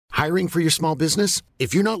Hiring for your small business?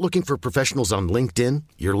 If you're not looking for professionals on LinkedIn,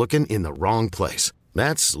 you're looking in the wrong place.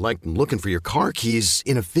 That's like looking for your car keys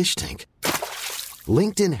in a fish tank.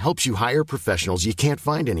 LinkedIn helps you hire professionals you can't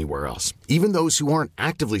find anywhere else, even those who aren't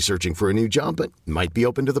actively searching for a new job but might be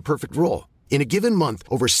open to the perfect role. In a given month,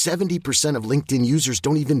 over 70% of LinkedIn users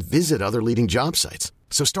don't even visit other leading job sites.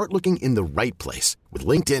 So start looking in the right place. With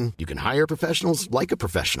LinkedIn, you can hire professionals like a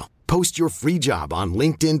professional. Post your free job on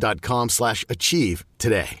linkedin.com/achieve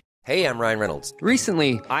today. Hey, I'm Ryan Reynolds.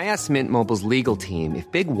 Recently, I asked Mint Mobile's legal team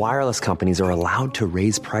if big wireless companies are allowed to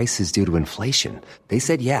raise prices due to inflation. They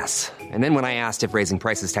said yes. And then when I asked if raising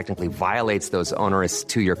prices technically violates those onerous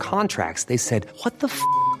two-year contracts, they said, "What the f***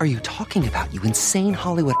 are you talking about, you insane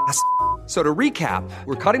Hollywood ass?" So to recap,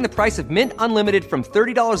 we're cutting the price of Mint Unlimited from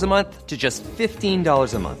 $30 a month to just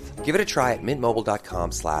 $15 a month. Give it a try at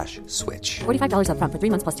mintmobile.com/switch. $45 up front for 3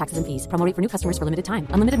 months plus taxes and fees. Promo rate for new customers for limited time.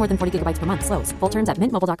 Unlimited more than 40 gigabytes per month. Slows full terms at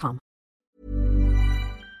mintmobile.com.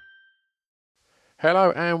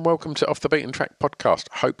 Hello and welcome to Off the Beaten Track podcast.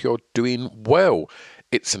 Hope you're doing well.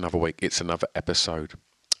 It's another week, it's another episode.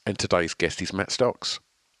 And today's guest is Matt Stocks.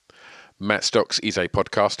 Matt Stocks is a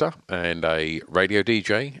podcaster and a radio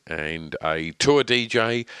DJ and a tour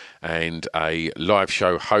DJ and a live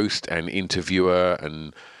show host and interviewer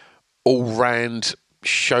and all-round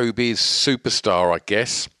showbiz superstar, I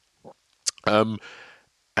guess. And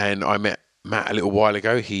I met Matt a little while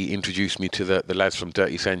ago. He introduced me to the lads from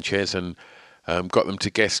Dirty Sanchez and got them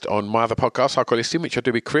to guest on my other podcast, Hardcore Listing, which I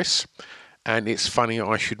do with Chris. And it's funny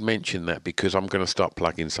I should mention that because I'm going to start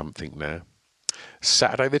plugging something now.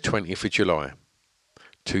 Saturday the 20th of July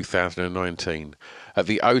 2019 at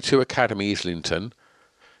the O2 Academy Islington,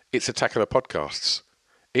 it's Attack of the Podcasts.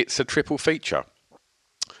 It's a triple feature.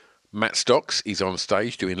 Matt Stocks is on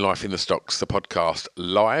stage doing Life in the Stocks, the podcast,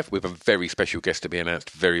 live with a very special guest to be announced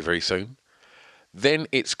very, very soon. Then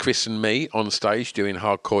it's Chris and me on stage doing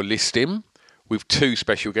Hardcore Listing with two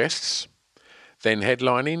special guests. Then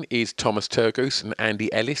headlining is Thomas Turgoose and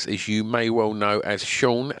Andy Ellis, as you may well know as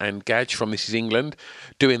Sean and Gadge from This Is England,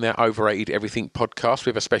 doing their Overrated Everything podcast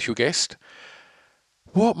with a special guest.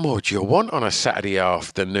 What more do you want on a Saturday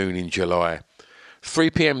afternoon in July?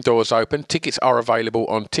 3 p.m. doors open. Tickets are available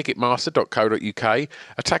on ticketmaster.co.uk.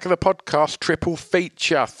 Attack of the Podcast triple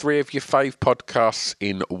feature. 3 of your fave podcasts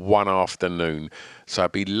in one afternoon. So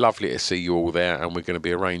it'd be lovely to see you all there, and we're going to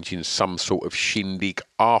be arranging some sort of shindig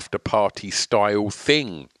after party style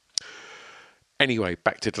thing. Anyway,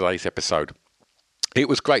 back to today's episode. It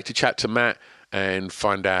was great to chat to Matt and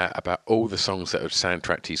find out about all the songs that have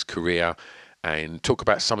soundtracked his career and talk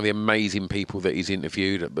about some of the amazing people that he's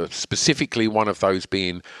interviewed, but specifically one of those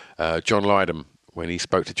being John Lydon. When he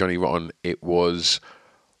spoke to Johnny Rotten, it was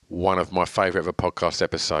one of my favourite ever podcast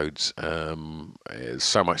episodes.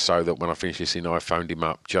 So much so that when I finished listening, I phoned him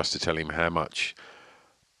up just to tell him how much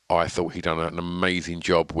I thought he'd done an amazing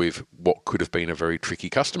job with what could have been a very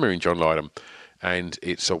tricky customer in John Lydon. And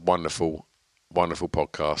it's a wonderful, wonderful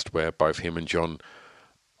podcast where both him and John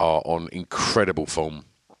are on incredible form.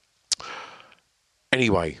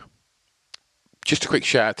 Anyway, just a quick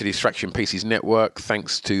shout out to the Distraction Pieces Network.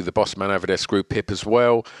 Thanks to the boss man over there, Screw Pip, as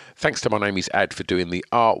well. Thanks to My Name Is Ad for doing the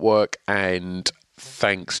artwork. And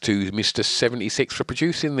thanks to Mr. 76 for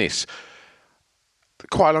producing this.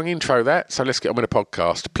 Quite a long intro, that. So let's get on with the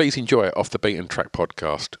podcast. Please enjoy Off the Beaten Track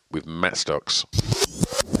podcast with Matt Stocks.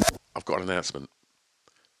 I've got an announcement.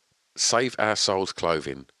 Save Our Souls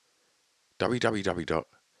Clothing.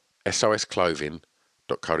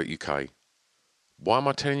 www.sosclothing.co.uk. Why am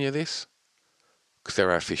I telling you this? Because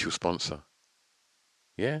they're our official sponsor.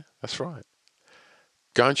 Yeah, that's right.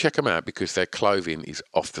 Go and check them out because their clothing is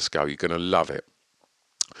off the scale. You're going to love it.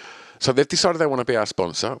 So they've decided they want to be our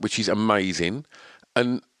sponsor, which is amazing.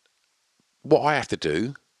 And what I have to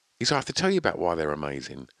do is I have to tell you about why they're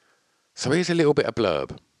amazing. So here's a little bit of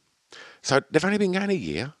blurb. So they've only been going a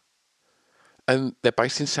year. And they're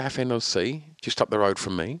based in Southend-on-Sea, just up the road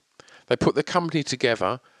from me. They put the company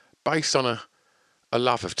together based on a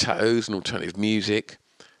love of tattoos and alternative music,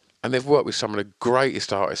 and they've worked with some of the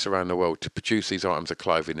greatest artists around the world to produce these items of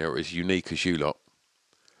clothing that are as unique as you lot.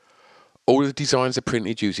 All of the designs are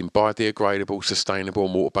printed using biodegradable, sustainable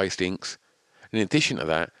and water-based inks. In addition to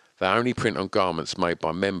that, they only print on garments made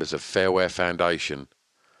by members of Fair Wear Foundation.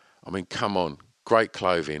 I mean, come on, great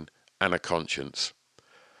clothing and a conscience.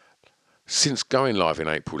 Since going live in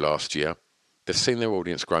April last year, they've seen their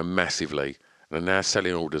audience grow massively and are now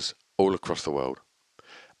selling orders all across the world.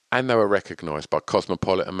 And they were recognised by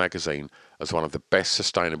Cosmopolitan magazine as one of the best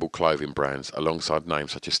sustainable clothing brands alongside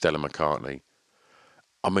names such as Stella McCartney.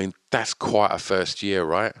 I mean, that's quite a first year,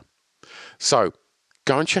 right? So,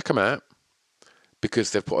 go and check them out.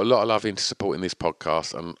 because they've put a lot of love into supporting this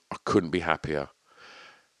podcast, and I couldn't be happier.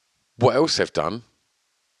 What else they've done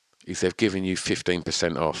is they've given you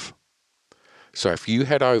 15% off. So if you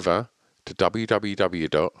head over to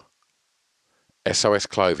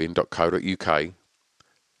www.sosclothing.co.uk,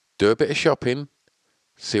 do a bit of shopping,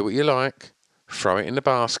 see what you like, throw it in the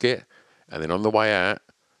basket, and then on the way out,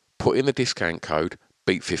 put in the discount code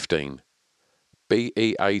BEAT15,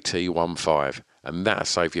 BEAT15, and that'll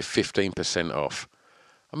save you 15% off.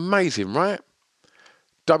 Amazing, right?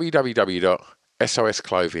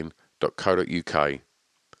 www.sosclothing.co.uk,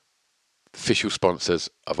 official sponsors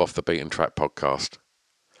of Off the Beaten Track podcast.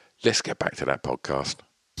 Let's get back to that podcast.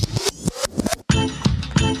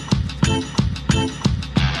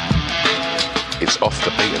 It's Off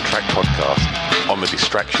the Beaten Track podcast on the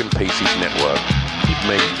Distraction Pieces Network with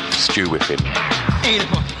me, Stu Whiffin.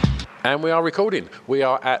 And we are recording. We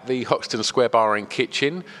are at the Hoxton Square Bar and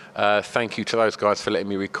Kitchen. Thank you to those guys for letting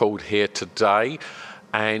me record here today.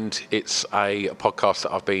 And it's a podcast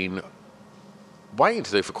that I've been waiting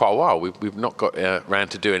to do for quite a while. We've not got around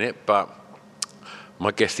to doing it, but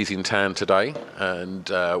my guest is in town today, and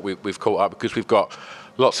we've caught up because we've got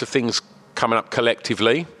lots of things coming up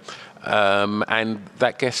collectively. And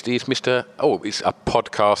that guest is it's a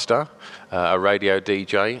podcaster, a radio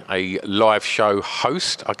DJ, a live show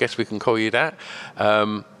host, I guess we can call you that,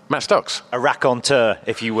 Matt Stocks. A raconteur,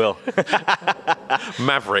 if you will.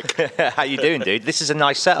 Maverick. How you doing, dude? This is a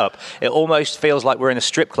nice setup. It almost feels like we're in a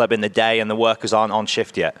strip club in the day and the workers aren't on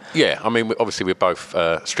shift yet. Yeah, I mean, obviously we're both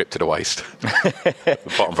stripped to the waist.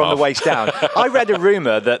 From the waist down. I read a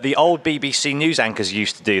rumour that the old BBC news anchors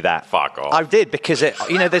used to do that. Fuck off. I did, because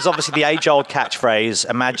there's obviously the age-old catchphrase,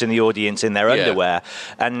 imagine the audience in their underwear.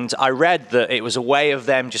 And I read that it was a way of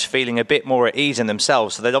them just feeling a bit more at ease in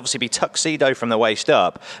themselves. So they'd obviously be tuxedo from the waist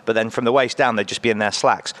up, but then from the waist down, they'd just be in their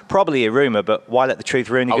slacks. Probably a rumour, but why let the truth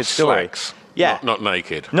ruin a good story? Slacks. Yeah. Not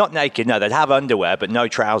naked. Not naked, no. They'd have underwear, but no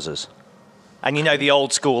trousers. And you know the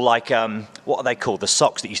old school, like, what are they called? The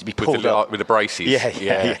socks that used to be pulled up. With the braces.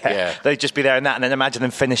 Yeah. They'd just be there in that, and then imagine them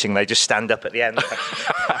finishing. They just stand up at the end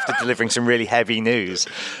after delivering some really heavy news.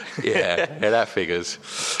 Yeah, that figures.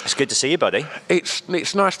 It's good to see you, buddy.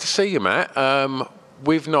 It's nice to see you, Matt.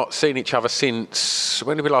 We've not seen each other since...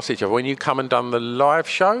 When did we last see each other? When you come and done the live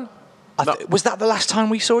show? Was that the last time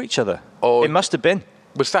we saw each other? Or it must have been.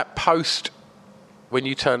 Was that post... When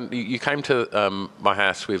you came to my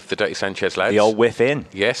house with the Dirty Sanchez lads? The old whiff in.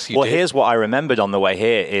 Yes, you did. Well, here's what I remembered on the way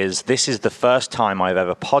here is this is the first time I've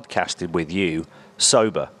ever podcasted with you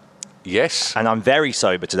sober. Yes. And I'm very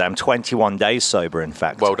sober today. I'm 21 days sober, in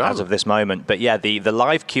fact, well done. as of this moment. But yeah, the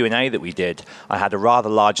live Q&A that we did, I had a rather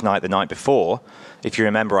large night the night before. If you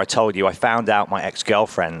remember, I told you I found out my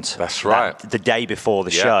ex-girlfriend. That's right. The day before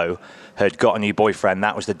the show had got a new boyfriend.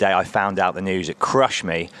 That was the day I found out the news. It crushed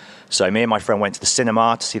me. So me and my friend went to the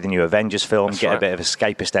cinema to see the new Avengers film, a bit of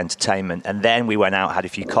escapist entertainment. And then we went out, had a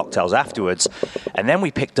few cocktails afterwards. And then we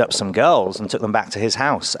picked up some girls and took them back to his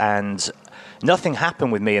house. And nothing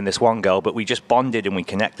happened with me and this one girl, but we just bonded and we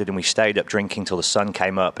connected and we stayed up drinking till the sun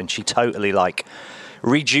came up. And she totally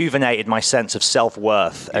rejuvenated my sense of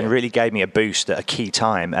self-worth and really gave me a boost at a key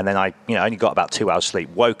time. And then I only got about 2 hours sleep,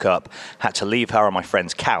 woke up, had to leave her on my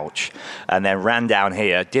friend's couch, and then ran down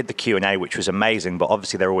here, did the Q&A, which was amazing, but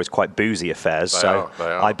obviously they're always quite boozy affairs. They are.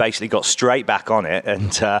 I basically got straight back on it.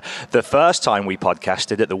 And the first time we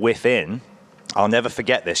podcasted at the Whiff Inn, I'll never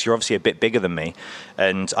forget this. You're obviously a bit bigger than me.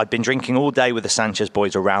 And I'd been drinking all day with the Sanchez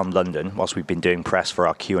boys around London whilst we've been doing press for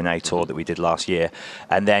our Q&A tour that we did last year.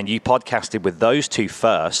 And then you podcasted with those two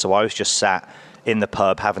first. So I was just sat in the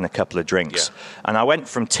pub having a couple of drinks. Yeah. And I went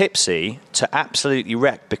from tipsy to absolutely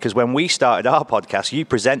wrecked because when we started our podcast, you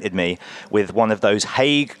presented me with one of those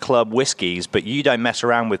Hague Club whiskies, but you don't mess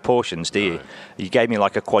around with portions, do you? No. You gave me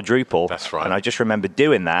like a quadruple. That's right. And I just remember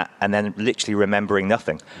doing that and then literally remembering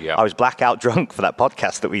nothing. Yeah. I was blackout drunk for that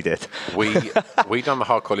podcast that we did. We done the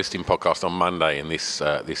Hardcore Listing podcast on Monday, and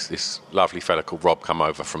this lovely fella called Rob come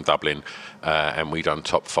over from Dublin, and we done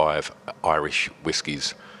top 5 Irish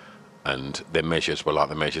whiskies. And their measures were like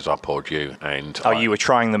the measures I poured you. And you were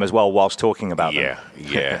trying them as well whilst talking about them?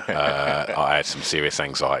 Yeah. I had some serious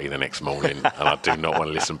anxiety the next morning, and I do not want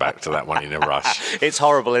to listen back to that one in a rush. It's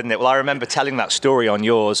horrible, isn't it? Well, I remember telling that story on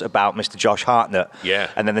yours about Mr. Josh Hartnett. Yeah.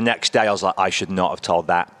 And then the next day I was like, I should not have told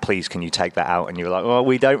that. Please, can you take that out? And you were like, well,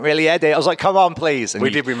 we don't really edit. I was like, come on, please. And we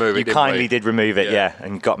did remove it, You kindly did remove it, yeah.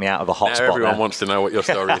 And got me out of a hot spot. Everyone wants to know what your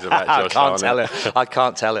story is about Josh Hartnett. I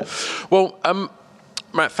can't tell it. Well,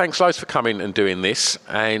 Matt, thanks loads for coming and doing this.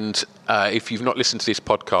 And if you've not listened to this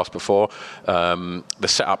podcast before, the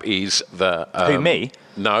setup is Who, me?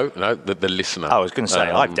 No, the listener. I was going to say,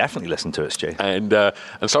 I've definitely listened to it, Stu. And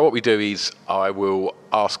so what we do is I will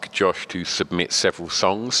ask Josh to submit several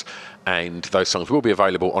songs, and those songs will be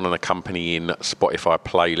available on an accompanying Spotify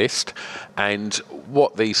playlist. And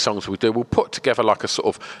what these songs will do, we'll put together like a sort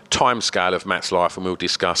of timescale of Matt's life, and we'll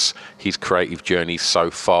discuss his creative journey so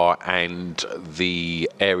far and the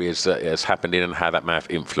areas that it has happened in and how that may have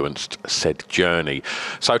influenced said journey.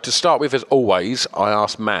 So to start with, as always, I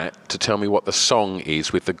asked Matt to tell me what the song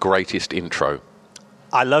is with the greatest intro.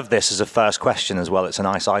 I love this as a first question as well. It's a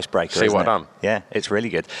nice icebreaker. See what I've done? Yeah, it's really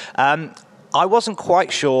good. I wasn't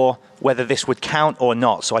quite sure whether this would count or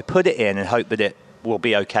not, so I put it in and hope that it will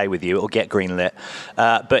be okay with you. It'll get greenlit.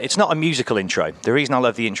 But it's not a musical intro. The reason I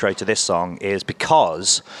love the intro to this song is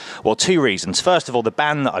because, well, two reasons. First of all, the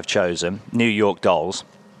band that I've chosen, New York Dolls,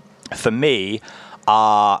 for me,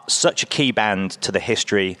 are such a key band to the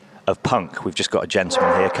history of punk. We've just got a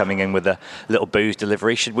gentleman here coming in with a little booze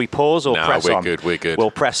delivery. Should we pause or press on? No, we're good.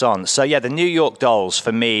 We'll press on. So yeah, the New York Dolls,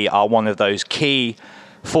 for me, are one of those key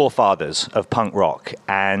forefathers of punk rock,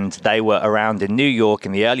 and they were around in New York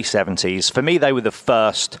in the early 70s. For me, they were the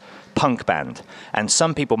first punk band, and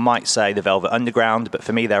some people might say the Velvet Underground, but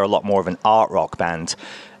for me they're a lot more of an art rock band.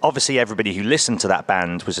 Obviously everybody who listened to that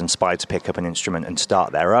band was inspired to pick up an instrument and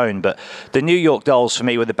start their own, but the New York Dolls for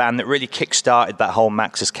me were the band that really kick-started that whole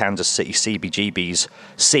Max's Kansas City CBGB's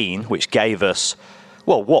scene, which gave us,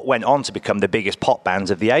 well, what went on to become the biggest pop bands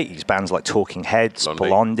of the 80s. Bands like Talking Heads,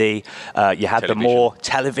 Blondie. You had the more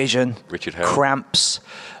Television, Richard Hell, Cramps,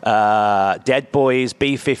 Dead Boys,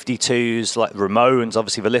 B-52s, like Ramones.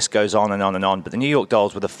 Obviously, the list goes on and on and on. But the New York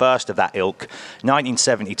Dolls were the first of that ilk.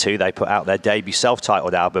 1972, they put out their debut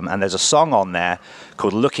self-titled album, and there's a song on there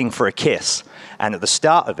called Looking for a Kiss. And at the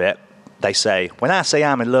start of it, they say, when I say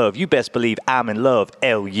I'm in love, you best believe I'm in love,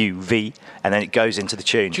 L-U-V. And then it goes into the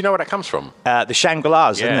tune. Do you know where that comes from? The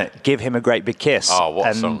Shangri-Las, isn't it? Give him a great big kiss. Oh, what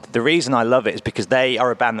and a song. The reason I love it is because they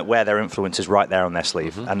are a band that wear their influences right there on their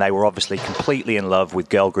sleeve. Mm-hmm. And they were obviously completely in love with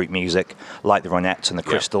girl group music, like the Ronettes and the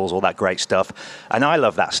Crystals, all that great stuff. And I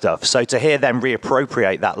love that stuff. So to hear them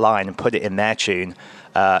reappropriate that line and put it in their tune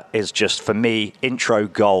is just, for me, intro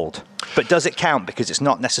gold. But does it count? Because it's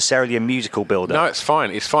not necessarily a musical builder. No, it's fine.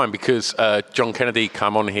 It's fine because John Kennedy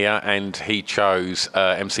come on here and he chose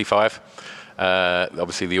MC5.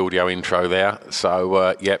 Obviously the audio intro there.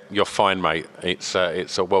 So, you're fine, mate. It's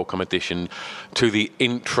a welcome addition to the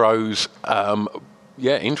intros.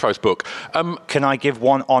 Intros book. Can I give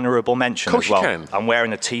one honourable mention as well? Of course you can. I'm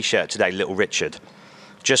wearing a T-shirt today, Little Richard,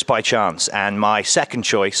 just by chance. And my second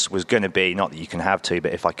choice was going to be, not that you can have two,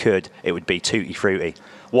 but if I could, it would be Tutti Frutti.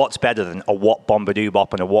 What's better than a What Bombadoo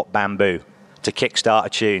Bop and a What Bamboo to kickstart a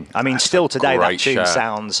tune? I mean, still today that tune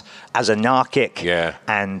sounds as anarchic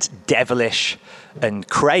and devilish and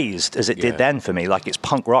crazed as it did then for me. Like, it's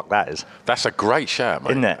punk rock, that is. That's a great shout,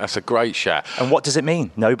 mate. Isn't it? That's a great shout. And what does it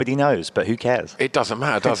mean? Nobody knows, but who cares? It doesn't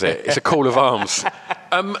matter, does it? It's a call of arms.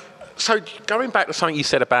 So going back to something you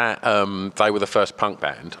said about they were the first punk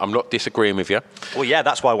band, I'm not disagreeing with you. Well, yeah,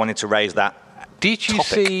 that's why I wanted to raise that. Did you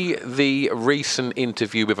see the recent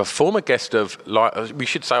interview with a former guest of, like, we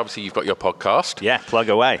should say, obviously, you've got your podcast. Yeah, plug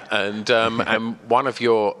away. And and one of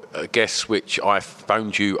your guests, which I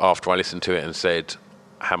phoned you after I listened to it and said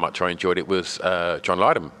how much I enjoyed it, was John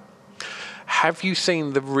Lydon. Have you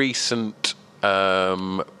seen the recent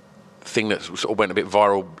thing that sort of went a bit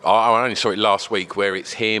viral? I only saw it last week, where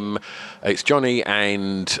it's him, it's Johnny,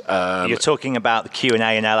 and you're talking about the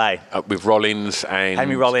Q&A in LA with Rollins and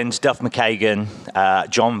Henry Rollins, Duff McKagan,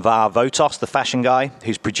 John Varvatos, the fashion guy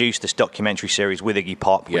who's produced this documentary series with Iggy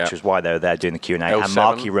Pop, which was why they were there doing the Q&A, L7. and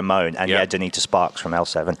Marky Ramone, and Donita Sparks from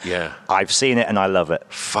L7. Yeah, I've seen it and I love it.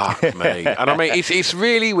 Fuck me. And I mean, it's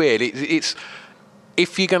really weird. It's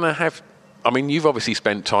if you're gonna have, I mean, you've obviously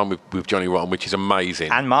spent time with Johnny Rotten, which is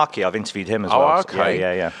amazing. And Marky, I've interviewed him as well. Oh,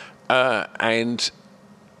 okay. Yeah. And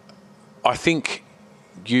I think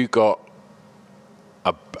you got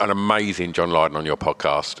an amazing John Lydon on your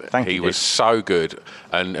podcast. Thank you. He was so good,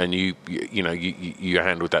 and you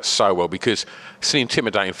handled that so well, because it's an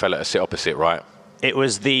intimidating fella to sit opposite, right? It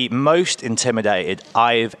was the most intimidated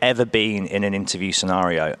I've ever been in an interview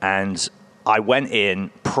scenario, and I went in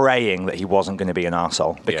praying that he wasn't going to be an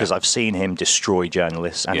arsehole, because I've seen him destroy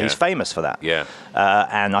journalists, and he's famous for that. Yeah.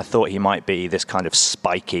 And I thought he might be this kind of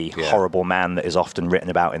spiky, horrible man that is often written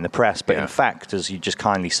about in the press. But in fact, as you just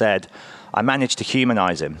kindly said, I managed to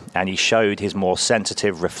humanize him, and he showed his more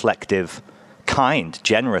sensitive, reflective, kind,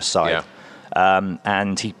 generous side.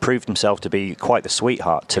 and he proved himself to be quite the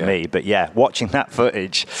sweetheart to me. But yeah, watching that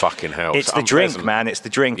footage, fucking hell, it's the drink, man. It's the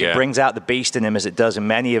drink. It brings out the beast in him, as it does in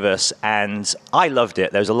many of us, and I loved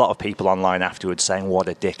it. There was a lot of people online afterwards saying what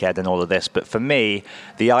a dickhead and all of this, but for me,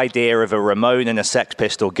 the idea of a Ramone and a Sex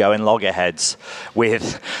Pistol going loggerheads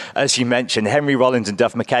with, as you mentioned, Henry Rollins and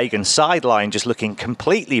Duff McKagan sidelined, just looking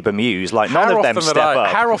completely bemused, like none of them step up.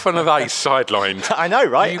 How often are they sidelined? I know,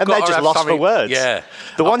 right? And they're just lost for words. Yeah.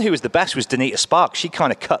 The one who was the best was Donita Sparks. She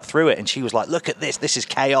kind of cut through it, and she was like, look at this. This is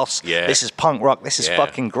chaos. Yeah. This is punk rock. This is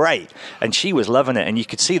fucking great. And she was loving it, and you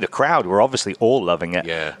could see the crowd were obviously all loving it.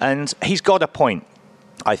 Yeah. And he's got a point.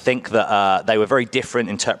 I think that they were very different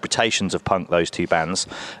interpretations of punk, those two bands,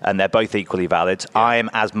 and they're both equally valid. Yeah. I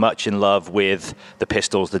am as much in love with the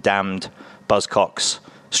Pistols, the Damned, Buzzcocks,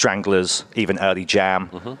 Stranglers, even early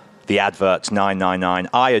Jam, the Adverts, 999.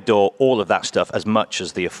 I adore all of that stuff as much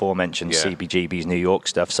as the aforementioned CBGB's New York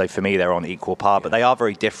stuff. So for me, they're on equal par, but they are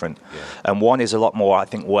very different. Yeah. And one is a lot more, I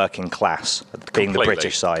think, working class, being the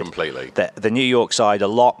British side. Completely. The New York side, a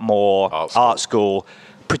lot more art school.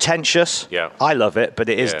 Pretentious, I love it, but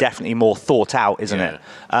it is definitely more thought out, isn't it?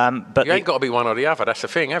 But you ain't got to be one or the other. That's the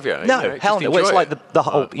thing, have you? No, hell no. It's like the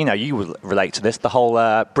whole. You will relate to this. The whole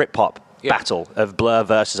Britpop battle of Blur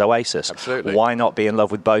versus Oasis. Absolutely. Why not be in love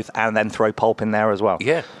with both and then throw Pulp in there as well?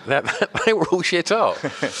 Yeah, they were all shit up.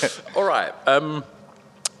 All right.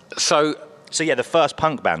 So yeah, the first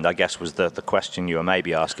punk band, I guess, was the question you were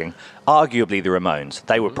maybe asking. Arguably, the Ramones.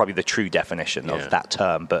 They were probably the true definition of that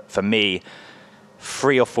term. But for me,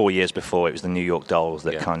 3 or 4 years before, it was the New York Dolls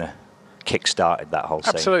that kind of kick-started that whole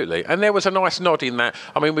scene. Absolutely. And there was a nice nod in that.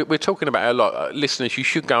 I mean, we're talking about a lot. Listeners, you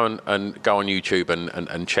should go and go on YouTube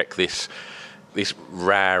and check this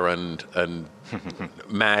rare and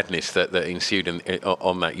madness that ensued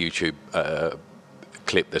on that YouTube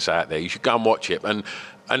clip that's out there. You should go and watch it. And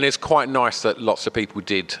it's quite nice that lots of people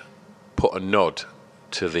did put a nod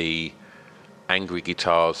to the angry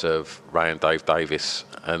guitars of Ray and Dave Davis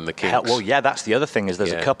and the Kinks. Well, yeah, that's the other thing is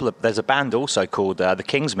there's a band also called the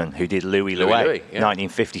Kingsmen who did Louie Louie,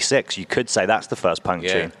 1956. You could say that's the first punk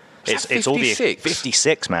tune. It's all the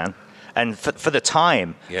 56, man. And for the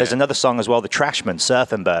time, there's another song as well, the Trashmen,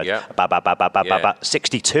 Surfenberg,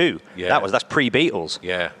 62. That's pre-Beatles.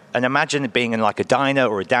 Yeah. And imagine it being in like a diner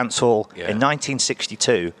or a dance hall in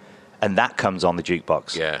 1962. And that comes on the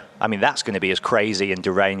jukebox. Yeah. I mean, that's going to be as crazy and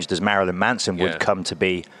deranged as Marilyn Manson would come to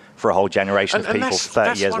be for a whole generation of people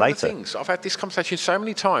 30 years later. That's one of the things. I've had this conversation so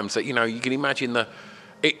many times that, you can imagine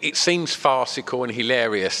it seems farcical and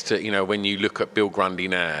hilarious to, when you look at Bill Grundy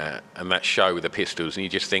now and that show with the Pistols and you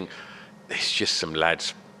just think, it's just some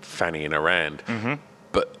lads fannying around. Mm-hmm.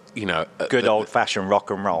 But, good old-fashioned rock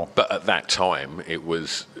and roll. But at that time, it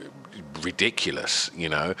was ridiculous,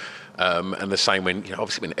 and the same when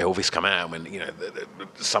obviously when Elvis come out, when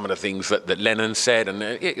some of the things that Lennon said,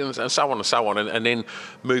 and so on and so on, and then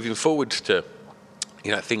moving forward to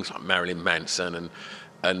things like Marilyn Manson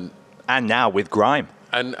and now with grime,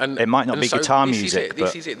 and it might not be so guitar this music.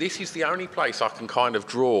 This is the only place I can kind of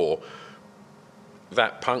draw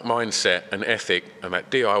that punk mindset and ethic and that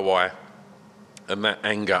DIY and that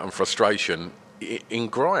anger and frustration in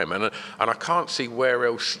grime, and I can't see where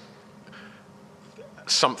else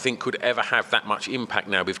something could ever have that much impact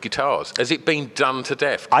now with guitars. Has it been done to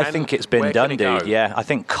death? I think it's been done, dude. Yeah, I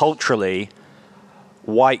think culturally,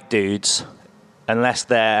 white dudes, unless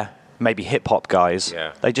they're maybe hip hop guys,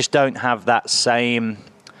 they just don't have that same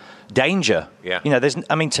danger. Yeah.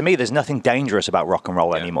 To me, there's nothing dangerous about rock and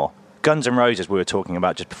roll anymore. Guns N' Roses, we were talking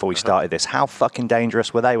about just before we started this. How fucking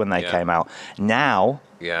dangerous were they when they came out? Now,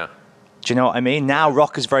 do you know what I mean? Now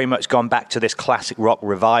rock has very much gone back to this classic rock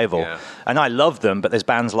revival. Yeah. And I love them, but there's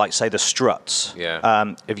bands like, say, the Struts.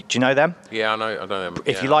 Yeah. Do you know them? Yeah, I know them.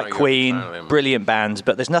 If you like Queen, brilliant bands,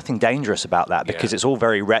 but there's nothing dangerous about that because it's all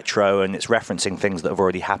very retro and it's referencing things that have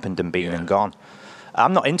already happened and been and gone.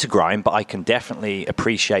 I'm not into grime, but I can definitely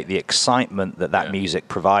appreciate the excitement that music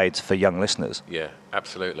provides for young listeners. Yeah,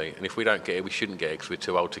 absolutely. And if we don't get it, we shouldn't get it because we're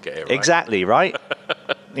too old to get it, right? Exactly, right?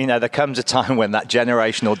 There comes a time when that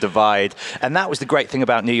generational divide, and that was the great thing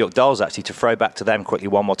about New York Dolls, actually, to throw back to them quickly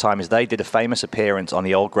one more time, is they did a famous appearance on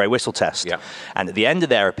the Old Grey Whistle Test. Yeah. And at the end of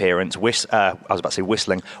their appearance,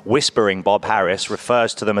 Whispering Bob Harris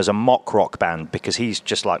refers to them as a mock rock band because he's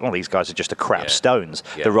just like, well, these guys are just a crap Stones,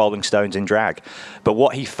 the Rolling Stones in drag. But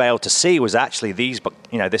what he failed to see was actually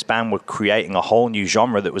this band were creating a whole new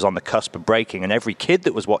genre that was on the cusp of breaking, and every kid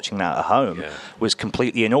that was watching that at home was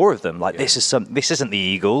completely in awe of them. Like, this isn't the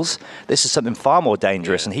Eagles. This is something far more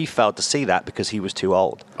dangerous, and he failed to see that because he was too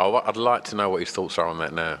old. Oh, I'd like to know what his thoughts are on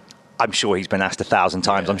that now. I'm sure he's been asked 1,000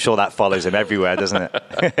 times. I'm sure that follows him everywhere, doesn't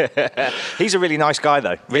it? He's a really nice guy,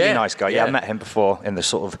 though. Really nice guy. Yeah, I met him before in the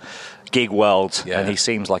sort of gig world, and he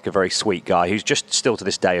seems like a very sweet guy who's just still to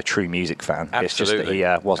this day a true music fan. Absolutely. It's just that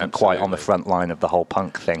he wasn't quite on the front line of the whole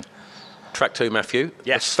punk thing. Track 2, Matthew.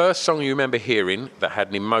 Yes. The first song you remember hearing that had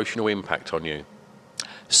an emotional impact on you?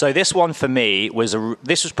 So this one for me was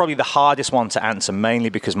this was probably the hardest one to answer, mainly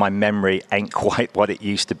because my memory ain't quite what it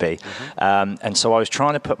used to be. And so I was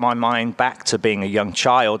trying to put my mind back to being a young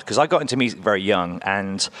child, because I got into music very young,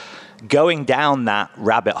 and going down that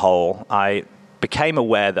rabbit hole, I became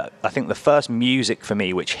aware that I think the first music for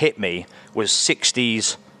me which hit me was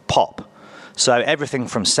 60s pop. So everything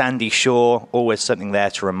from Sandy Shaw, Always Something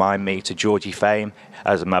There to Remind Me, to Georgie Fame,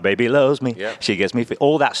 As My Baby Loves Me, She Gets Me,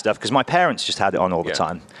 all that stuff, because my parents just had it on all the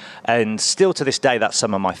time. And still to this day, that's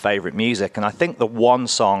some of my favourite music. And I think the one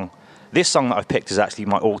song, this song that I've picked is actually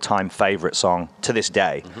my all-time favourite song to this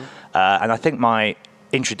day. And I think my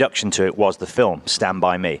introduction to it was the film Stand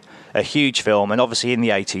By Me, a huge film. And obviously in the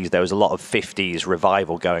 80s there was a lot of 50s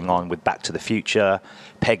revival going on with Back to the Future,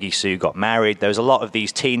 Peggy Sue Got Married. There was a lot of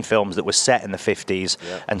these teen films that were set in the 50s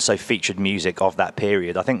and so featured music of that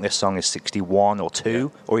period. I think this song is 61 or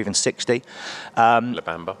 2 or even 60. La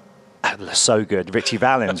Bamba. So good. Richie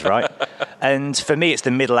Valens, right? And for me, it's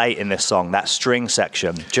the middle 8 in this song, that string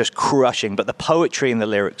section, just crushing. But the poetry in the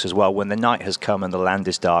lyrics as well. When the night has come and the land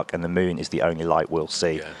is dark and the moon is the only light we'll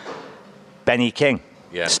see. Benny King,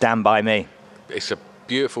 Stand By Me. It's a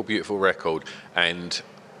beautiful, beautiful record. And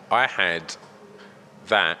I had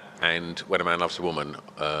that and When a Man Loves a Woman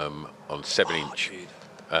on 7-inch.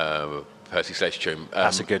 Percy Sledge tune.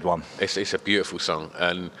 That's a good one. It's a beautiful song.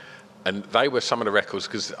 And they were some of the records,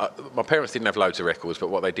 because my parents didn't have loads of records, but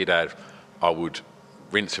what they did have, I would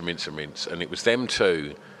rinse and rinse and rinse. And it was them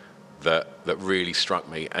two that really struck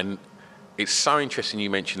me. And it's so interesting you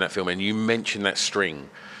mentioned that film and you mentioned that string,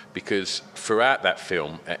 because throughout that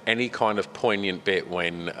film, at any kind of poignant bit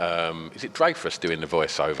when, is it Dreyfus doing the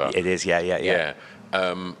voiceover? It is, yeah.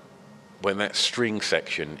 When that string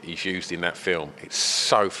section is used in that film, it's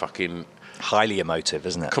so fucking... highly emotive,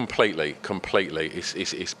 isn't it? Completely.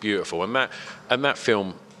 It's beautiful, and that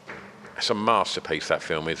film, it's a masterpiece. That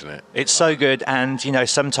film, isn't it? It's so good, and you know,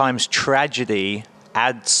 sometimes tragedy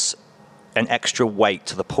adds an extra weight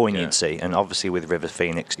to the poignancy, and obviously with River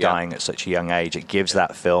Phoenix dying at such a young age, it gives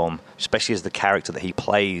that film, especially as the character that he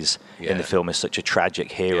plays in the film is such a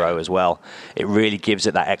tragic hero as well, it really gives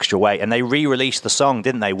it that extra weight. And they re-released the song,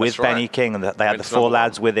 didn't they, with Benny King, and they had the 4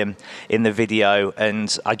 lads with him in the video,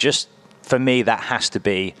 and for me, that has to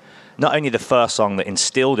be not only the first song that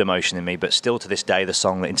instilled emotion in me, but still to this day, the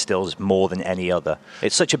song that instills more than any other.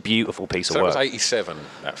 It's such a beautiful piece of work. So it was 87,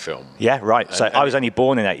 that film? Yeah, right. So I was only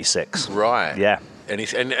born in 86. Right. Yeah.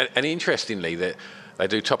 And interestingly, that they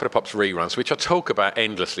do Top of the Pops reruns, which I talk about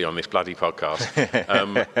endlessly on this bloody podcast.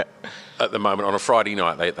 At the moment, on a Friday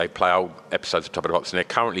night, they play old episodes of Top of the Pops, and they're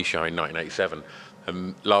currently showing 1987.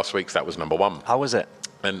 And last week's that was number 1. How was it?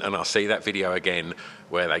 And I see that video again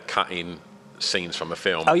where they cut in scenes from a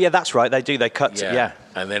film. Oh, yeah, that's right. They do. They cut. Yeah.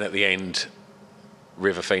 And then at the end,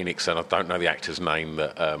 River Phoenix, and I don't know the actor's name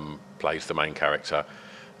that plays the main character,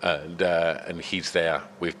 and he's there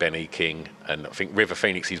with Benny King, and I think River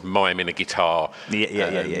Phoenix is miming a guitar.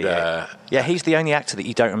 Yeah, he's the only actor that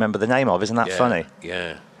you don't remember the name of. Isn't that funny?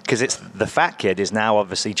 Yeah. Because it's the fat kid is now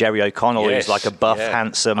obviously Jerry O'Connell, who's like a buff,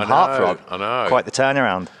 handsome heartthrob. I know. Quite the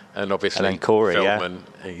turnaround. And obviously, and then Corey, Feldman,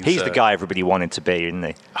 he's the guy everybody wanted to be, isn't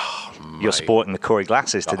he? Oh, you're sporting the Corey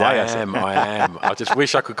glasses today. I am. I just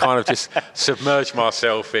wish I could kind of just submerge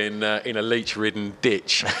myself in a leech-ridden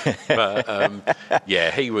ditch. But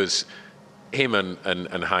him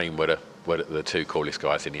and Haim were the 2 coolest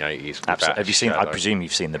guys in the 80s. Absolutely. Have you seen? I presume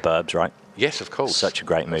you've seen The Burbs, right? Yes, of course. Such a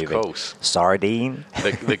great movie. Of course. Sardine.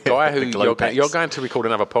 The guy who you're going to record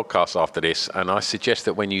another podcast after this, and I suggest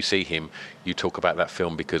that when you see him, you talk about that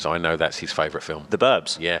film, because I know that's his favourite film. The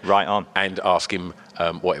Burbs. Yeah. Right on. And ask him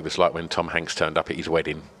what it was like when Tom Hanks turned up at his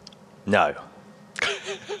wedding. No.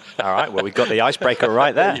 All right. Well, we've got the icebreaker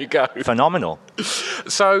right there. There you go. Phenomenal.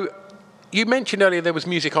 So, you mentioned earlier there was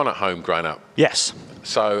music on at home growing up. Yes.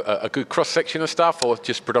 So a good cross-section of stuff, or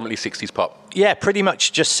just predominantly 60s pop? Yeah, pretty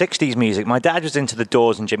much just 60s music. My dad was into The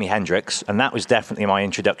Doors and Jimi Hendrix, and that was definitely my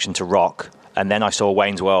introduction to rock. And then I saw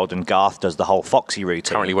Wayne's World, and Garth does the whole Foxy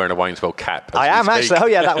routine. Currently wearing a Wayne's World cap. I am actually. Oh,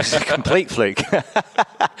 yeah, that was a complete fluke.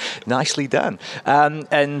 Nicely done.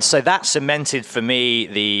 And so that cemented for me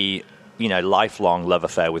the lifelong love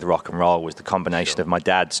affair with rock and roll, was the combination of my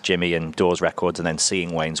dad's Jimmy and Doors records, and then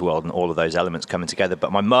seeing Wayne's World and all of those elements coming together.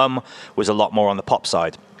 But my mum was a lot more on the pop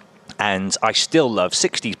side. And I still love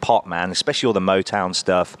 60s pop, man, especially all the Motown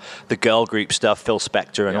stuff, the girl group stuff, Phil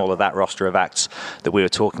Spector and all of that roster of acts that we were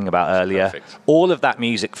talking about earlier. Perfect. All of that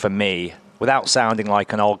music for me, without sounding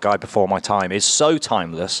like an old guy before my time, is so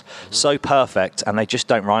timeless, so perfect, and they just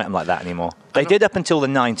don't write them like that anymore. They did up until the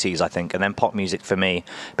 90s, I think, and then pop music for me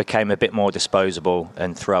became a bit more disposable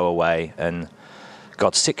and throwaway. And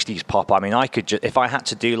God, 60s pop, I mean, I could if I had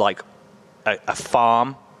to do like a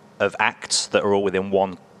farm of acts that are all within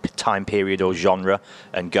one time period or genre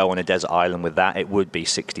and go on a desert island with that, it would be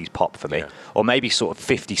 60s pop for me. Yeah. Or maybe sort of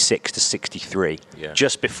 56 to 63,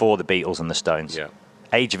 just before the Beatles and the Stones. Yeah.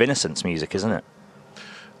 Age of Innocence music, isn't it?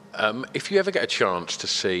 If you ever get a chance to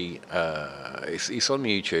see, it's on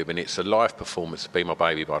YouTube, and it's a live performance of Be My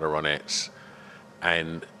Baby by the Ronettes,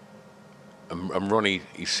 and Ronnie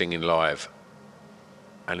is singing live,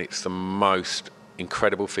 and it's the most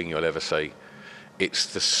incredible thing you'll ever see.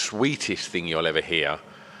 It's the sweetest thing you'll ever hear,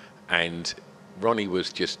 and Ronnie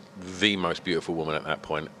was just the most beautiful woman at that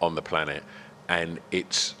point on the planet, and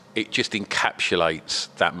it just encapsulates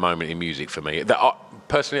that moment in music for me.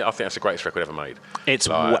 Personally, I think that's the greatest record ever made.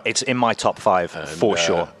 It's in my top 5 for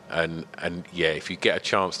sure. And yeah, if you get a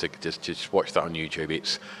chance to just watch that on YouTube,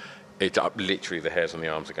 it's literally the hairs on the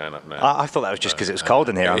arms are going up now. I thought that was just because it was cold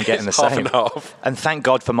in here. I'm getting the same. Half and half. And thank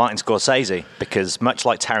God for Martin Scorsese, because much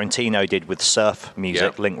like Tarantino did with surf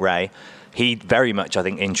music, Link Ray, he very much, I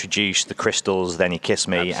think, introduced the Crystals, Then He Kissed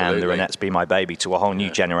Me, and the Ronettes' Be My Baby to a whole new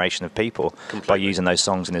generation of people by using those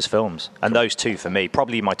songs in his films. And those two, for me,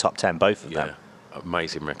 probably my top 10, both of them.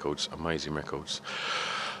 Amazing records, amazing records.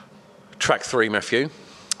 Track 3, Matthew.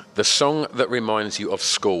 The song that reminds you of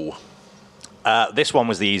school. This one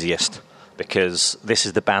was the easiest, because this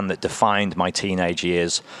is the band that defined my teenage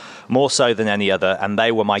years more so than any other, and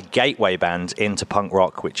they were my gateway band into punk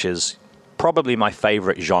rock, which is probably my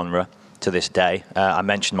favourite genre to this day. I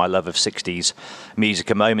mentioned my love of 60s music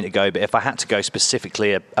a moment ago, but if I had to go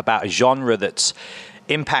specifically about a genre that's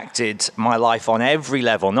impacted my life on every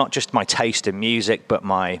level, not just my taste in music, but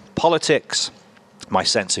my politics, my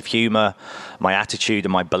sense of humour, my attitude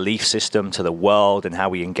and my belief system to the world and how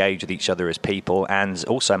we engage with each other as people, and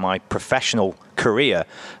also my professional career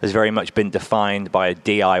has very much been defined by a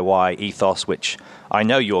DIY ethos, which I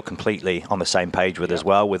know you're completely on the same page with as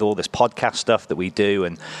well, with all this podcast stuff that we do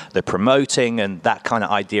and the promoting and that kind of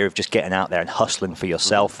idea of just getting out there and hustling for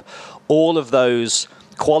yourself. All of those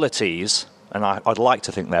qualities, and I'd like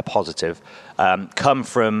to think they're positive, come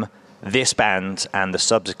from this band and the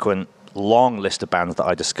subsequent long list of bands that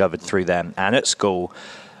I discovered through them and at school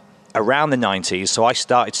around the 90s. So I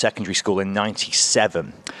started secondary school in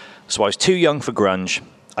 97. So I was too young for grunge.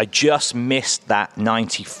 I just missed that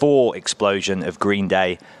 94 explosion of Green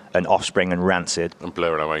Day and Offspring and Rancid. And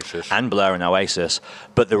Blur and Oasis.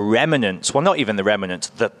 But the remnants, well, not even the remnants,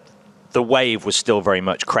 the wave was still very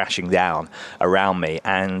much crashing down around me.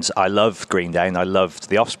 And I loved Green Day and I loved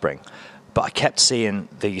the Offspring. But I kept seeing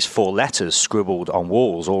these 4 letters scribbled on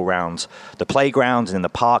walls all around the playground and in the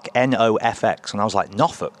park, NOFX. And I was like,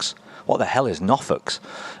 Norfolks? What the hell is Norfolks?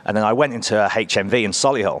 And then I went into HMV in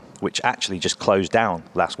Solihull, which actually just closed down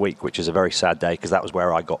last week, which is a very sad day because that was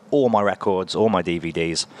where I got all my records, all my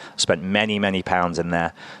DVDs, spent many, many pounds in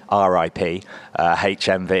there, RIP,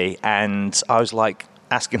 HMV. And I was like,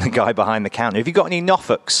 asking the guy behind the counter, have you got any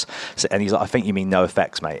Norfolks? And he's like, I think you mean No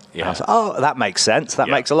Effects, mate. Yeah. And I was like, oh, that makes sense. That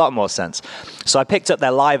makes a lot more sense. So I picked up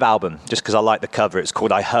their live album just because I like the cover. It's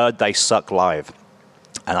called I Heard They Suck Live.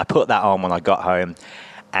 And I put that on when I got home.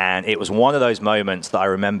 And it was one of those moments that I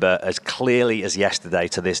remember as clearly as yesterday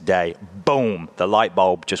to this day. Boom, the light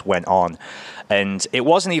bulb just went on. And it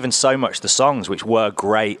wasn't even so much the songs, which were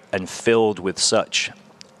great and filled with such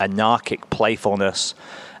anarchic playfulness.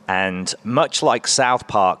 And much like South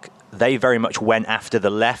Park, they very much went after the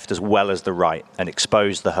left as well as the right and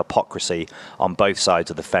exposed the hypocrisy on both sides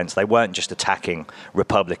of the fence. They weren't just attacking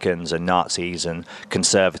Republicans and Nazis and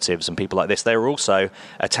conservatives and people like this. They were also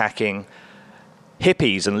attacking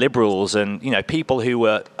hippies and liberals and, you know, people who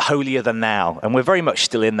were holier than thou. And we're very much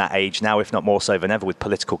still in that age now, if not more so than ever, with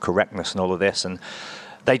political correctness and all of this. And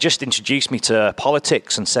they just introduced me to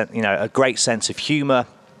politics and, you know, a great sense of humor.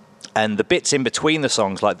 And the bits in between the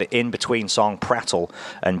songs, like the in-between song prattle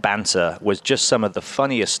and banter, was just some of the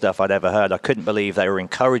funniest stuff I'd ever heard. I couldn't believe they were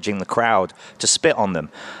encouraging the crowd to spit on them.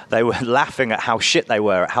 They were laughing at how shit they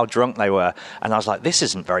were, at how drunk they were. And I was like, this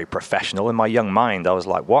isn't very professional. In my young mind, I was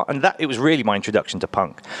like, what? And it was really my introduction to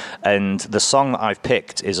punk. And the song that I've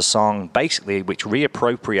picked is a song basically which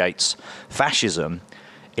reappropriates fascism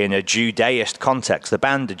in a Judaist context. The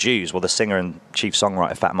band are Jews. Well, the singer and chief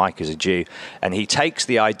songwriter Fat Mike is a Jew, and he takes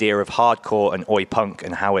the idea of hardcore and oi punk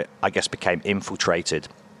and how it, I guess, became infiltrated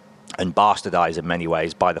and bastardized in many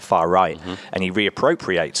ways by the far right, and he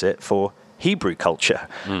reappropriates it for Hebrew culture.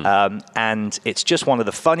 And it's just one of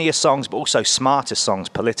the funniest songs, but also smartest songs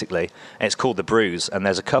politically. And it's called The Bruise, and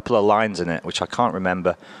there's a couple of lines in it which I can't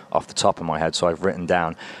remember off the top of my head, so I've written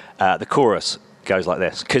down. The chorus goes like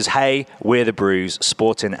this: "'Cause hey, we're the Bruise,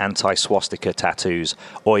 sporting anti-swastika tattoos.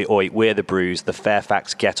 Oi, oi, we're the Bruise, the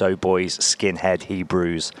Fairfax ghetto boys, skinhead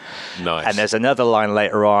Hebrews." Nice. And there's another line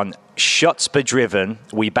later on: "Shots bedriven,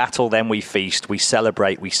 we battle, then we feast, we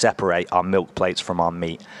celebrate, we separate our milk plates from our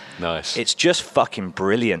meat." Nice. It's just fucking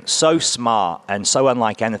brilliant. So smart and so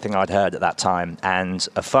unlike anything I'd heard at that time. And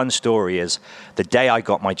a fun story is the day I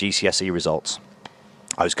got my GCSE results,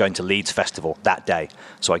 I was going to Leeds Festival that day.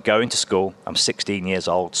 So I go into school, I'm 16 years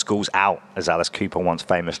old, school's out, as Alice Cooper once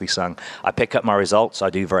famously sung. I pick up my results, I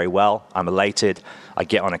do very well, I'm elated. I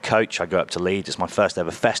get on a coach, I go up to Leeds, it's my first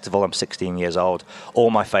ever festival, I'm 16 years old.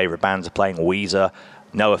 All my favourite bands are playing: Weezer,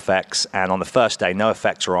 NoFX, and on the first day,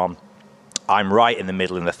 NoFX are on. I'm right in the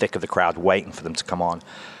middle, in the thick of the crowd, waiting for them to come on.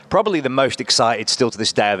 Probably the most excited still to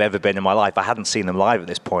this day I've ever been in my life. I hadn't seen them live at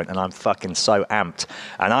this point, and I'm fucking so amped.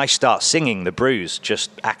 And I start singing The Bruise,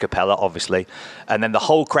 just a cappella, obviously. And then the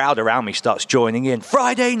whole crowd around me starts joining in.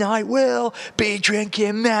 "Friday night we'll be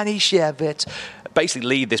drinking Manny Chevette." Basically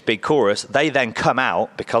lead this big chorus. They then come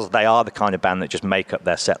out, because they are the kind of band that just make up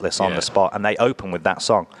their set list on the spot, and they open with that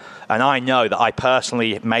song. And I know that I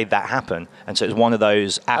personally made that happen, and so it was one of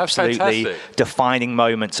those absolutely defining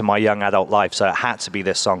moments in my young adult life. So it had to be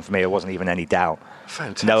this song for me. There wasn't even any doubt.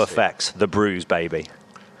 Fantastic. NoFX, The Bruise, baby.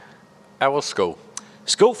 How was school?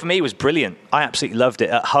 School for me was brilliant. I absolutely loved it.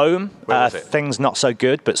 At home, things not so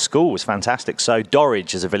good, but school was fantastic. So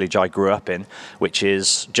Dorridge is a village I grew up in, which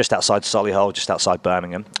is just outside Solihull, just outside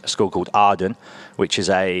Birmingham. A school called Arden, which is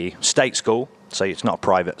a state school. So it's not a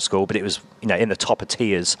private school, but it was, in the top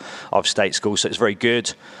tiers of state schools. So it's very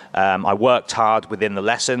good. I worked hard within the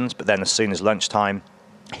lessons, but then as soon as lunchtime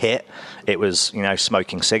hit, it was,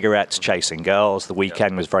 smoking cigarettes, chasing girls. The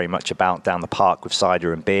weekend was very much about down the park with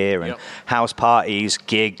cider and beer and house parties,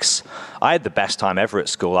 gigs. I had the best time ever at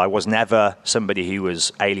school. I was never somebody who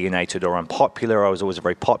was alienated or unpopular. I was always a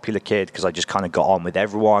very popular kid because I just kind of got on with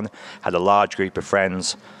everyone, had a large group of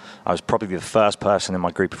friends. I was probably the first person in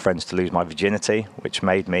my group of friends to lose my virginity, which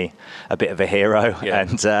made me a bit of a hero. Yeah.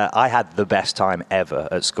 And I had the best time ever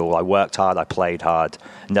at school. I worked hard, I played hard,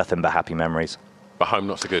 nothing but happy memories. But home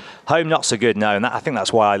not so good? Home not so good, no. And I think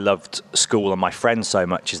that's why I loved school and my friends so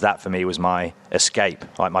much, is that for me was my escape.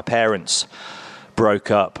 Like, my parents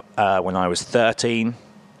broke up when I was 13,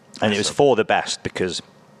 and it was for the best, because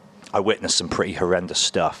I witnessed some pretty horrendous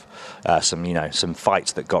stuff, some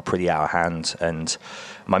fights that got pretty out of hand. And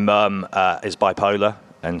my mum is bipolar,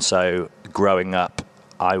 and so growing up,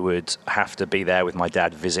 I would have to be there with my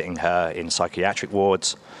dad visiting her in psychiatric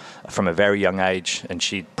wards from a very young age, and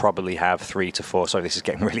she'd probably have 3 to 4, sorry, this is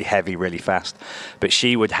getting really heavy really fast, but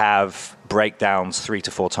she would have breakdowns 3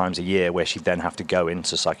 to 4 times a year where she'd then have to go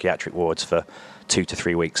into psychiatric wards for 2 to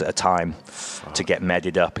 3 weeks at a time to get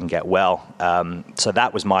medded up and get well. So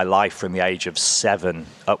that was my life from the age of 7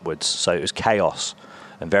 upwards. So it was chaos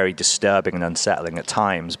and very disturbing and unsettling at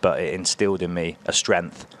times, but it instilled in me a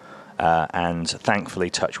strength. And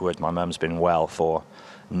thankfully, touch wood, my mum's been well for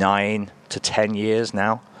 9 to 10 years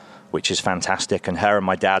now, which is fantastic. And her and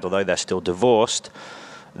my dad, although they're still divorced,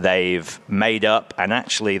 they've made up, and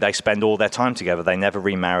actually they spend all their time together. They never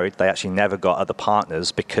remarried. They actually never got other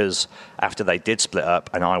partners, because after they did split up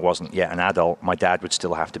and I wasn't yet an adult, my dad would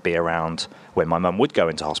still have to be around when my mum would go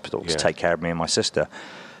into hospital to take care of me and my sister.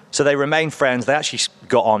 So they remained friends. They actually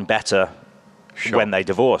got on better when they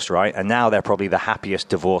divorced, right? And now they're probably the happiest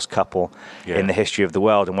divorced couple in the history of the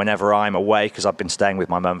world. And whenever I'm away, because I've been staying with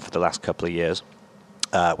my mum for the last couple of years,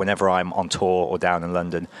 whenever I'm on tour or down in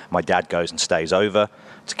London, my dad goes and stays over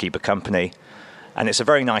to keep her company. And it's a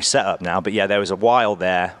very nice setup now. But yeah, there was a while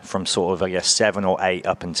there from sort of, I guess, 7 or 8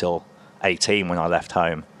 up until 18 when I left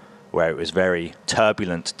home, where it was very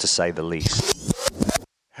turbulent, to say the least.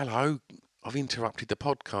 Hello, I've interrupted the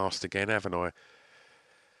podcast again, haven't I?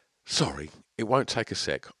 Sorry, it won't take a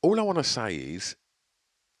sec. All I want to say is,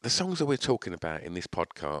 the songs that we're talking about in this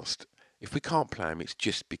podcast, if we can't play them, it's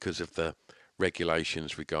just because of the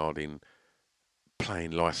regulations regarding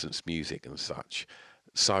playing licensed music and such.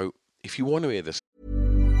 So if you want to hear this,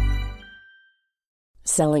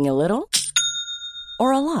 selling a little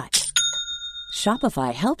or a lot?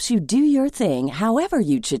 Shopify helps you do your thing however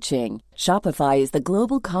you cha-ching. Shopify is the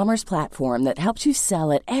global commerce platform that helps you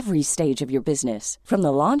sell at every stage of your business. From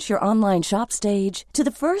the launch your online shop stage to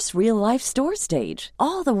the first real life store stage,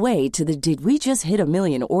 all the way to the did we just hit $1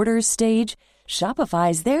 million orders stage.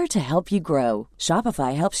 Shopify's there to help you grow.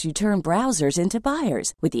 Shopify helps you turn browsers into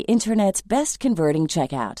buyers with the internet's best converting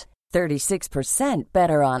checkout. 36%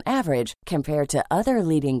 better on average compared to other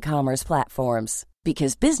leading commerce platforms.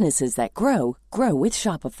 Because businesses that grow with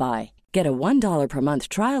Shopify. Get a $1 per month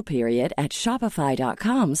trial period at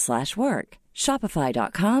shopify.com/work.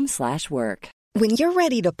 Shopify.com/work. When you're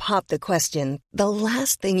ready to pop the question, the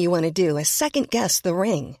last thing you want to do is second-guess the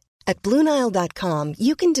ring. At BlueNile.com,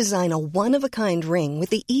 you can design a one-of-a-kind ring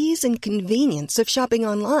with the ease and convenience of shopping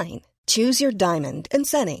online. Choose your diamond and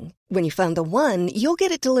setting. When you find the one, you'll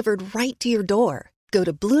get it delivered right to your door. Go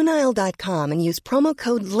to BlueNile.com and use promo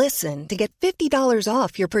code LISTEN to get $50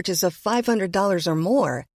 off your purchase of $500 or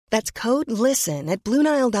more. That's code LISTEN at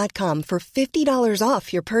BlueNile.com for $50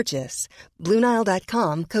 off your purchase.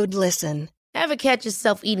 BlueNile.com, code LISTEN. Ever catch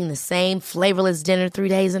yourself eating the same flavorless dinner 3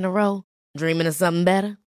 days in a row? Dreaming of something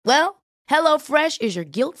better? Well, HelloFresh is your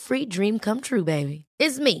guilt-free dream come true, baby.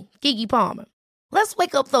 It's me, Keke Palmer. Let's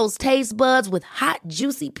wake up those taste buds with hot,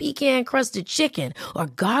 juicy pecan-crusted chicken or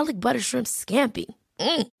garlic butter shrimp scampi.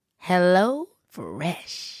 Hello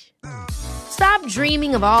Fresh. Stop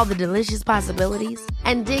dreaming of all the delicious possibilities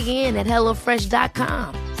and dig in at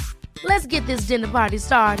HelloFresh.com. Let's get this dinner party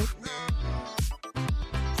started.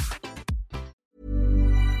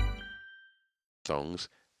 Songs,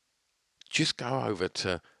 just go over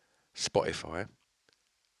to Spotify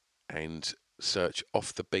and search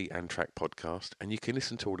Off the Beat and Track podcast, and you can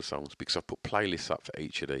listen to all the songs because I've put playlists up for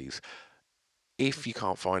each of these. If you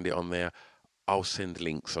can't find it on there, I'll send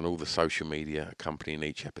links on all the social media accompanying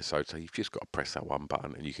each episode, so you've just got to press that one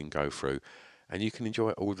button and you can go through and you can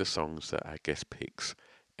enjoy all the songs that our guest picks.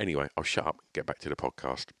 Anyway, I'll shut up and get back to the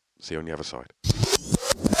podcast. See you on the other side.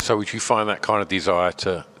 So would you find that kind of desire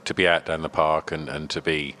to be out down the park and to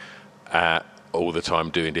be all the time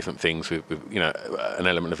doing different things with an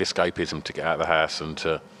element of escapism, to get out of the house and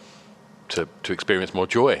to experience more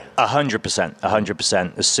joy?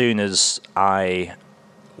 100%. As soon as I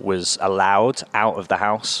was allowed out of the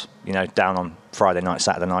house, down on Friday night,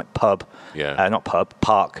 Saturday night, park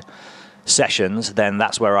sessions, then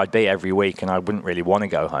that's where I'd be every week, and I wouldn't really want to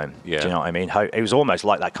go home. Do you know what I mean? It was almost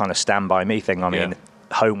like that kind of Stand By Me thing. I mean,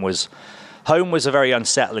 home was a very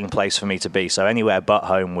unsettling place for me to be, so anywhere but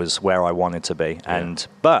home was where I wanted to be.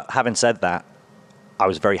 But having said that, I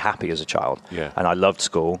was very happy as a child, and I loved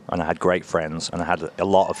school, and I had great friends, and I had a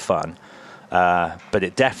lot of fun. But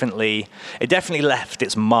it definitely left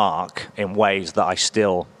its mark in ways that I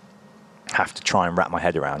still have to try and wrap my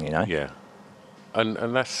head around. Yeah, and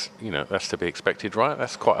that's that's to be expected, right?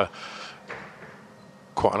 That's quite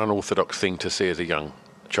an unorthodox thing to see as a young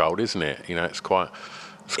child, isn't it? It's quite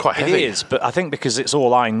heavy. It is, but I think because it's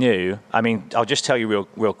all I knew. I mean, I'll just tell you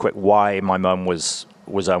real quick why my mum was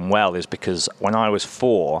unwell. Is because when I was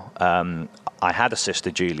 4, I had a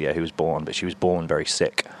sister, Julia, who was born, but she was born very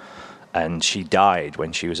sick. And she died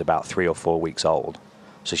when she was about 3 or 4 weeks old.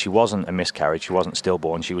 So she wasn't a miscarriage, she wasn't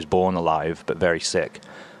stillborn, she was born alive, but very sick.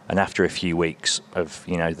 And after a few weeks of,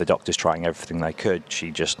 the doctors trying everything they could,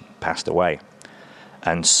 she just passed away.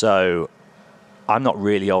 And so I'm not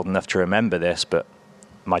really old enough to remember this, but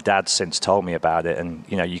my dad's since told me about it. And,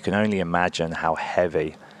 you can only imagine how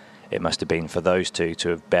heavy it must have been for those two to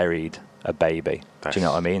have buried a baby. Do you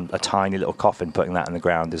know what I mean? A tiny little coffin, putting that in the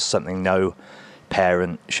ground is something no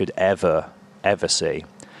parent should ever see.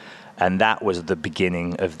 And that was the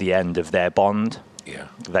beginning of the end of their bond.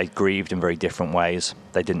 They grieved in very different ways.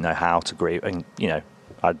 They didn't know how to grieve, and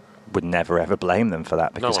I would never ever blame them for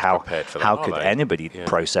that, because how could anybody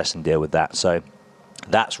process and deal with that? So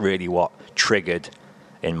that's really what triggered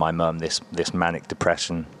in my mum this manic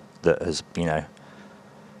depression that has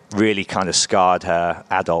really kind of scarred her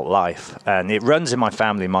adult life. And it runs in my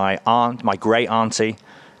family. My great auntie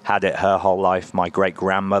had it her whole life. My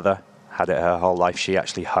great-grandmother had it her whole life. She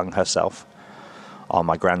actually hung herself on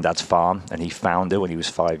my granddad's farm, and he found her when he was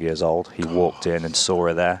 5 years old. He walked in and saw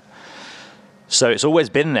her there. So it's always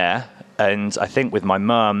been there. And I think with my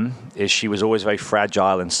mum is she was always very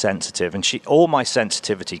fragile and sensitive. And all my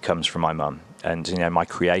sensitivity comes from my mum. And, my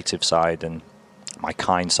creative side and my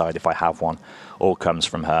kind side, if I have one, all comes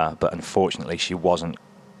from her. But unfortunately, she wasn't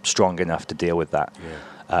strong enough to deal with that.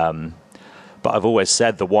 But I've always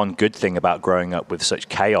said the one good thing about growing up with such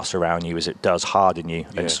chaos around you is it does harden you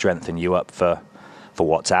and strengthen you up for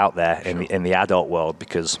what's out there in the adult world.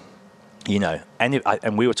 Because,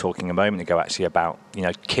 and we were talking a moment ago actually about,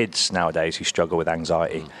 kids nowadays who struggle with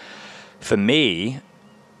anxiety. For me,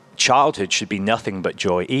 childhood should be nothing but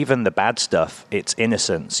joy. Even the bad stuff, it's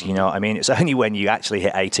innocence. You know what I mean? It's only when you actually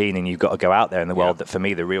hit 18 and you've got to go out there in the world that, for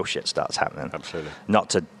me, the real shit starts happening. Absolutely. Not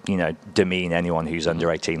to, demean anyone who's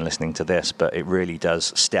under 18 listening to this, but it really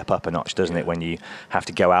does step up a notch, doesn't it, when you have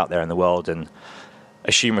to go out there in the world and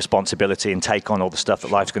assume responsibility and take on all the stuff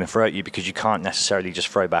that life's going to throw at you, because you can't necessarily just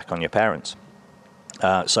throw back on your parents.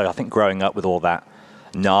 So I think growing up with all that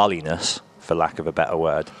gnarliness, for lack of a better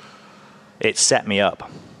word, it set me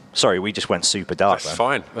up. Sorry, we just went super dark. That's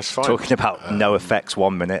fine. Talking about no effects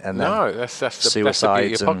 1 minute and then that's the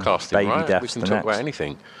suicides beauty of podcasting, baby right? deaths. We can talk about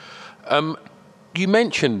anything. You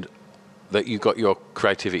mentioned that you got your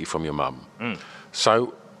creativity from your mum.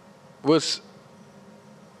 So was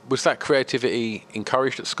that creativity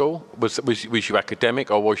encouraged at school? Was you academic,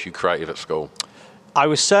 or was you creative at school? I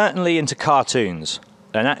was certainly into cartoons.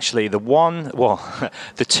 And actually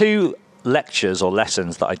the two lectures or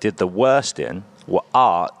lessons that I did the worst in were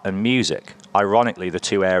art and music. Ironically, the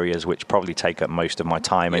two areas which probably take up most of my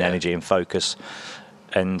time and energy and focus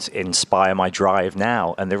and inspire my drive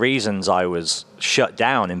now. And the reasons I was shut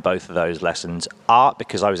down in both of those lessons, art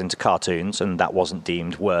because I was into cartoons and that wasn't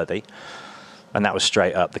deemed worthy. And that was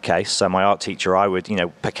straight up the case. So my art teacher, I would,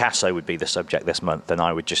 Picasso would be the subject this month, and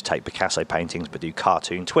I would just take Picasso paintings but do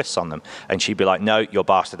cartoon twists on them. And she'd be like, no, you're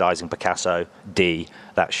bastardizing Picasso, D,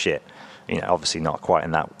 that's shit. Obviously not quite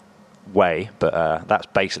in that way, but that's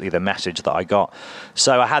basically the message that I got.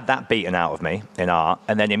 So I had that beaten out of me in art.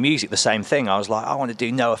 And then in music, the same thing. I was like, I want to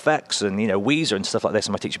do No Effects and, Weezer and stuff like this.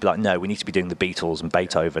 And my teacher would be like, no, we need to be doing the Beatles and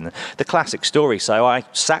Beethoven, and the classic story. So I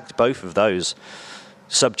sacked both of those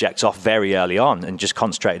subjects off very early on and just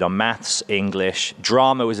concentrated on maths, English.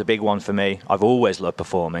 Drama was a big one for me. I've always loved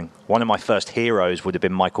performing. One of my first heroes would have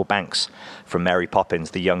been Michael Banks from Mary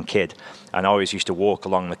Poppins, the young kid. And I always used to walk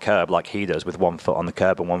along the curb like he does, with 1 foot on the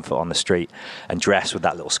curb and 1 foot on the street, and dress with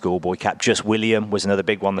that little schoolboy cap. Just William was another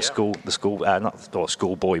big one.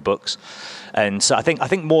 Schoolboy books. And so I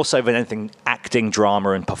think more so than anything, acting,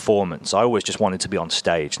 drama, and performance. I always just wanted to be on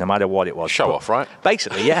stage, no matter what it was. Show off, right?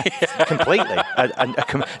 Basically, yeah, completely.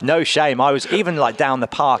 No shame. I was even like down the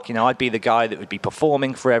park. I'd be the guy that would be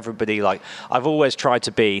performing for everybody. Like, I've always tried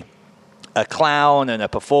to be a clown and a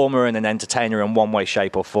performer and an entertainer in one way,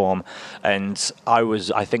 shape or form. And I was,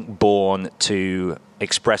 I think, born to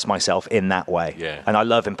express myself in that way. Yeah. And I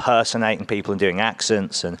love impersonating people and doing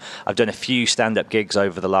accents. And I've done a few stand-up gigs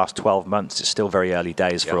over the last 12 months. It's still very early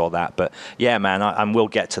days for all that. But yeah, man, and we'll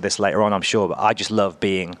get to this later on, I'm sure. But I just love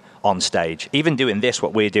being on stage. Even doing this,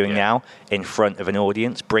 what we're doing now, in front of an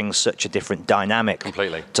audience, brings such a different dynamic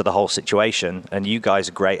to the whole situation. And you guys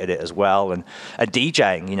are great at it as well. And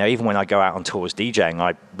DJing, even when I go out on tours DJing,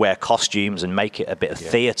 I wear costumes and make it a bit of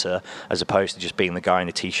theatre, as opposed to just being the guy in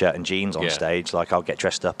a t-shirt and jeans on stage. Like, I'll get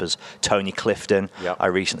dressed up as Tony Clifton. I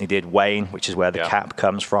recently did Wayne, which is where the cap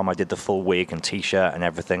comes from. I did the full wig and t-shirt and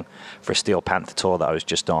everything for a Steel Panther tour that I was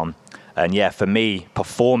just on. And yeah, for me,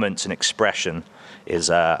 performance and expression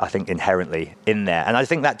is, I think, inherently in there. And I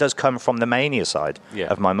think that does come from the mania side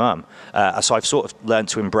of my mum. So I've sort of learned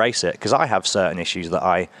to embrace it, because I have certain issues that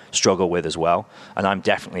I struggle with as well. And I'm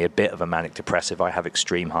definitely a bit of a manic depressive. I have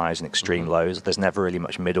extreme highs and extreme lows. There's never really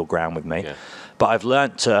much middle ground with me. But I've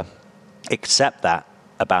learned to accept that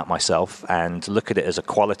about myself and look at it as a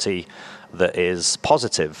quality that is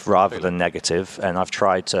positive rather than negative. And I've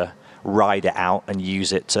tried to ride it out and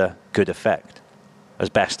use it to good effect as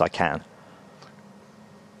best I can.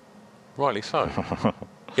 Rightly so.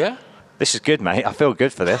 Yeah? This is good, mate. I feel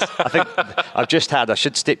good for this. I think I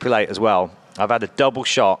should stipulate as well, I've had a double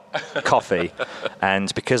shot coffee,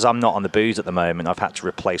 and because I'm not on the booze at the moment, I've had to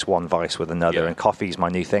replace one vice with another, and coffee's my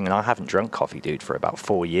new thing, and I haven't drunk coffee, dude, for about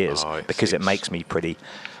 4 years, because it makes me pretty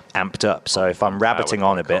amped up. So if I'm rabbiting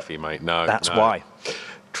on a bit, coffee, mate. That's why.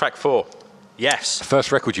 Track 4. Yes.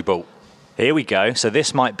 First record you bought. Here we go. So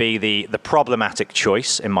this might be the problematic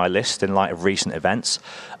choice in my list in light of recent events.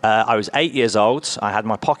 I was 8 years old. I had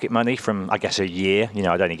my pocket money from, I guess, a year.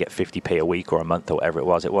 I'd only get 50p a week or a month or whatever it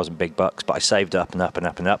was. It wasn't big bucks, but I saved up and up and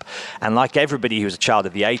up and up. And like everybody who was a child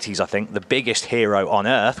of the 80s, I think, the biggest hero on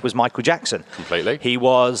earth was Michael Jackson. Completely. He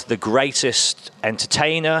was the greatest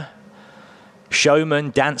entertainer, showman,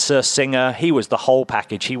 dancer, singer. He was the whole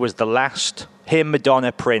package. He was the last. Him,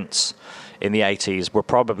 Madonna, Prince in the 80s were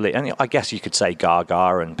probably, and I guess you could say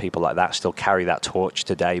Gaga and people like that still carry that torch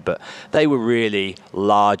today, but they were really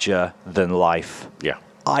larger than life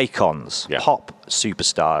icons, pop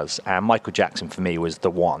superstars, and Michael Jackson for me was the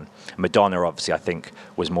one. Madonna obviously I think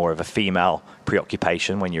was more of a female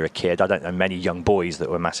preoccupation when you're a kid. I don't know many young boys that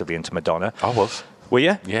were massively into Madonna. I was. Were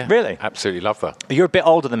you? Yeah. Really? Absolutely love her. You're a bit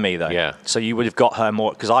older than me, though. Yeah. So you would have got her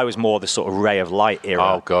more, because I was more the sort of Ray of Light era.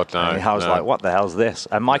 Oh, God, no. And I was like, what the hell's this?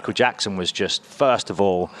 And Michael Jackson was just, first and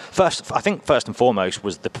foremost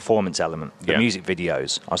was the performance element, the music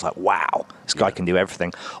videos. I was like, wow, this guy can do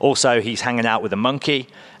everything. Also, he's hanging out with a monkey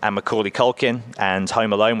and Macaulay Culkin, and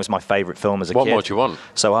Home Alone was my favourite film as a kid. What more do you want?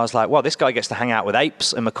 So I was like, well, this guy gets to hang out with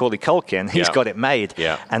apes and Macaulay Culkin. He's got it made.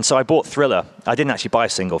 Yeah. And so I bought Thriller. I didn't actually buy a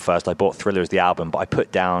single first. I bought Thriller as the album, but I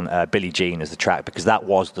put down Billie Jean as the track because that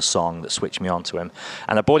was the song that switched me onto him.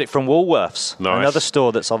 And I bought it from Woolworths, another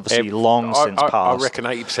store that's obviously since passed. I reckon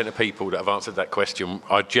 80% of people that have answered that question,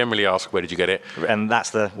 I generally ask, where did you get it? And that's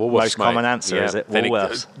the Woolworths, most common answer, is it?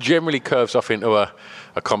 Woolworths. It generally curves off into a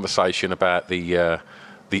conversation about the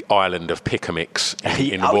island of Pick-a-Mix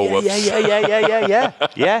in Woolworths.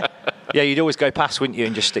 Yeah, you'd always go past, wouldn't you,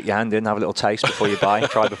 and just stick your hand in, have a little taste before you buy,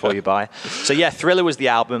 try before you buy. So yeah, Thriller was the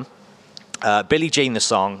album, Billie Jean the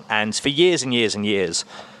song, and for years and years and years,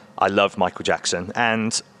 I loved Michael Jackson.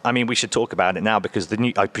 And I mean, we should talk about it now because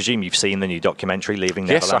I presume you've seen the new documentary, Leaving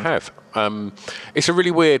Neverland. Yes, I have. It's a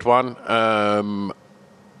really weird one. I'm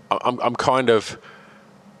kind of...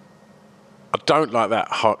 I don't like that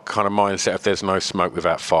hot kind of mindset if there's no smoke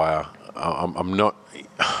without fire. I'm not...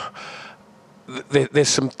 There's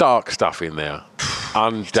some dark stuff in there,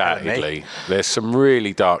 undoubtedly. There's some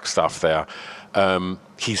really dark stuff there.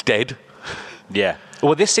 He's dead. Yeah.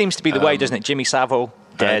 Well, this seems to be the way, doesn't it? Jimmy Savile,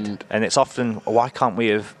 dead. And it's often, why can't we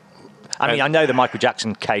have... I mean, I know the Michael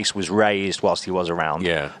Jackson case was raised whilst he was around.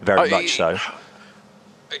 Yeah. Very much so.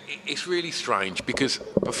 It's really strange because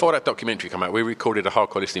before that documentary came out, we recorded a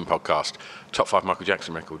hardcore listening podcast, Top 5 Michael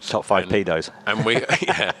Jackson Records. Top 5 pedos. And we,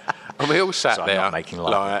 and we all sat there,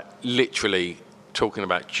 like, literally talking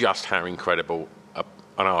about just how incredible an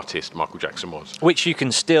artist Michael Jackson was. Which you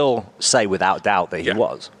can still say without doubt that he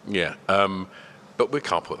was. Yeah. But we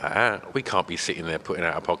can't put that out. We can't be sitting there putting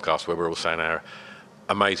out a podcast where we're all saying how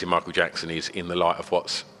amazing Michael Jackson is in the light of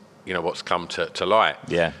what's come to light.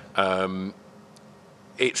 Yeah.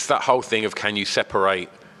 It's that whole thing of, can you separate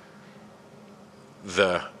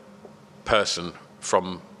the person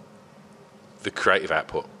from the creative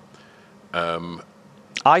output?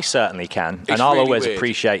 I certainly can, and I'll always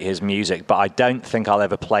appreciate his music, but I don't think I'll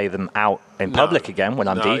ever play them out in public again when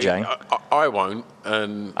I'm DJing. I won't.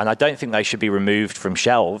 And I don't think they should be removed from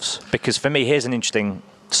shelves, because for me, here's an interesting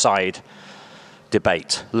side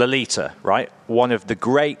debate. Lolita, right? One of the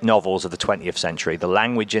great novels of the 20th century. The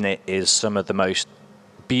language in it is some of the most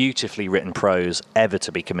beautifully written prose ever to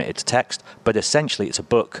be committed to text, but essentially it's a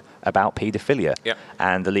book about paedophilia. Yep.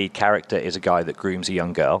 And the lead character is a guy that grooms a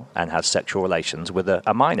young girl and has sexual relations with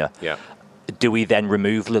a minor. Yeah. Do we then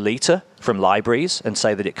remove Lolita from libraries and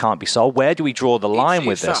say that it can't be sold? Where do we draw the line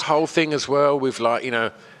with this? It's that whole thing as well with, like,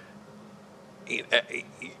 and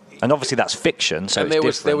obviously that's fiction, so and there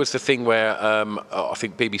was the thing where I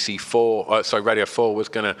think Radio 4 was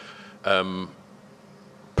going to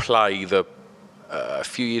play a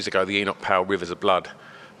few years ago the Enoch Powell Rivers of Blood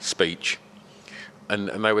speech, and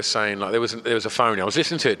they were saying, like, there was a phone. I was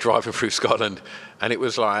listening to it driving through Scotland, and it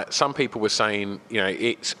was like some people were saying,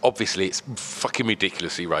 it's fucking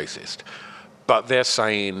ridiculously racist, but they're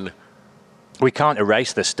saying we can't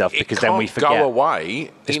erase this stuff because then we forget. Go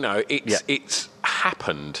away. It's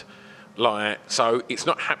happened. Like, so it's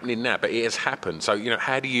not happening now, but it has happened. So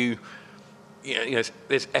how do you?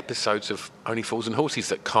 There's episodes of Only Fools and Horses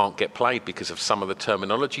that can't get played because of some of the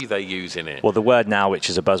terminology they use in it. Well, the word now,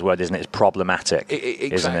 which is a buzzword, isn't it, is problematic.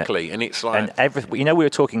 Exactly, isn't it? And it's like... And we were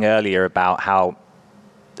talking earlier about how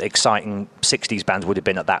exciting 60s bands would have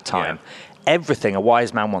been at that time. Yeah. Everything, a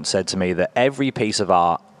wise man once said to me, that every piece of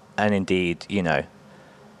art, and indeed,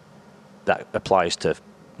 that applies to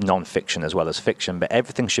non-fiction as well as fiction, but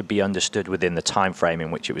everything should be understood within the time frame in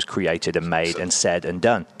which it was created and made and said and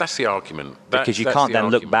done. That's the argument. Because you can't then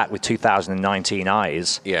look back with 2019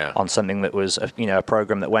 eyes on something that was a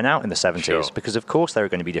program that went out in the 70s, because of course there are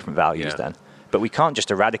going to be different values then. But we can't just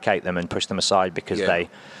eradicate them and push them aside because they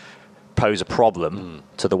pose a problem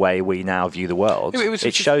to the way we now view the world.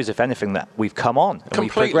 It shows, if anything, that we've come on and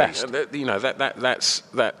we've progressed. That's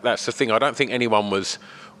the thing. I don't think anyone was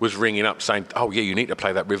ringing up saying, "Oh yeah, you need to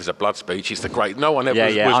play that Rivers of Blood speech. It's the great." No one ever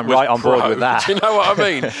was I'm right on board with that. Do you know what I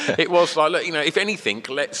mean? It was like, look, if anything,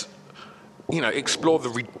 let's explore the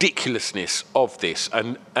ridiculousness of this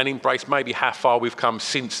and embrace maybe how far we've come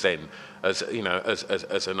since then as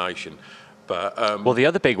a nation. But well, the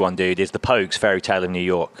other big one, dude, is the Pogues' Fairy Tale of New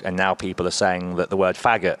York, and now people are saying that the word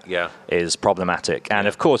faggot is problematic. And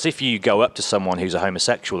of course, if you go up to someone who's a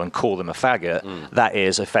homosexual and call them a faggot, that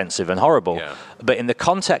is offensive and horrible. Yeah. But in the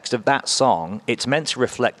context of that song, it's meant to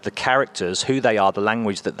reflect the characters, who they are, the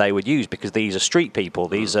language that they would use, because these are street people.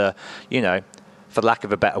 These are, you know, for lack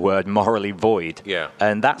of a better word, morally void. Yeah.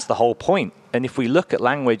 And that's the whole point. And if we look at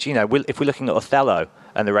language, you know, if we're looking at Othello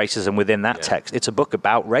and the racism within that text, it's a book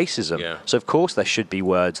about racism. Yeah. So, of course, there should be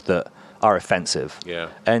words that are offensive. Yeah.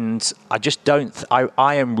 And I just don't...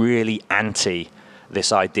 I am really anti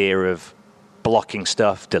this idea of blocking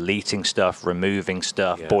stuff, deleting stuff, removing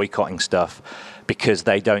stuff, boycotting stuff, because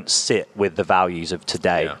they don't sit with the values of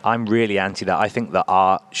today. Yeah. I'm really anti that. I think that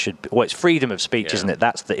art should... Well, it's freedom of speech, isn't it?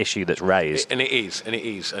 That's the issue that's raised. And it is.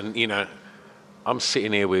 And, you know, I'm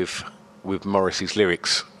sitting here with Morrissey's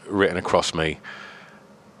lyrics written across me,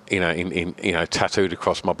 you know, in tattooed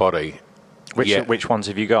across my body. Which ones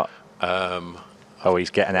have you got? Oh,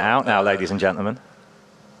 he's getting it out now, ladies and gentlemen.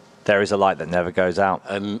 There is a light that never goes out.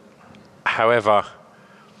 And however,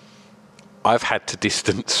 I've had to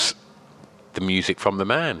distance the music from the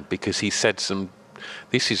man, because he said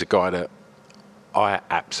this is a guy that I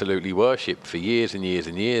absolutely worshipped for years and years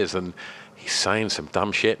and years, and he's saying some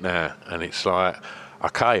dumb shit now, and it's like,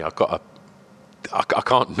 okay, I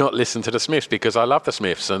can't not listen to the Smiths, because I love the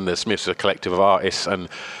Smiths, and the Smiths are a collective of artists, and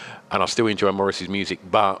I still enjoy Morrissey's music,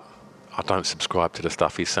 but I don't subscribe to the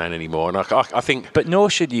stuff he's saying anymore. And I think... But nor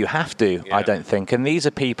should you have to, I don't think. And these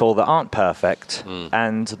are people that aren't perfect,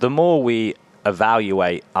 and the more we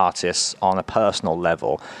evaluate artists on a personal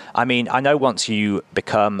level, I mean, I know once you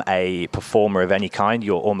become a performer of any kind,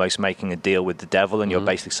 you're almost making a deal with the devil, and you're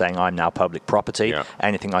basically saying, I'm now public property.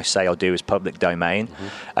 Anything I say or do is public domain.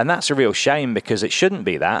 And that's a real shame, because it shouldn't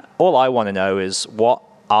be that. All I want to know is what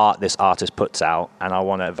art this artist puts out, and I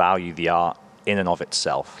want to value the art in and of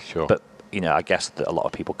itself. Sure. But, you know, I guess that a lot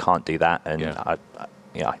of people can't do that, and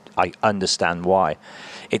I understand why.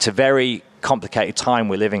 It's a very complicated time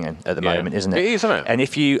we're living in at the moment, isn't it? It is, isn't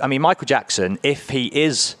it? And Michael Jackson, if he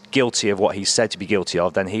is guilty of what he's said to be guilty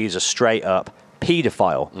of, then he's a straight up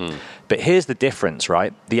paedophile. But here's the difference,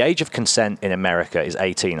 right? The age of consent in America is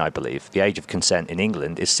 18, I believe. The age of consent in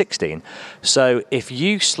England is 16. So if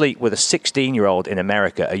you sleep with a 16-year-old in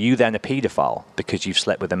America, are you then a paedophile because you've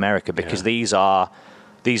slept with America? Because these are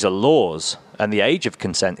laws, and the age of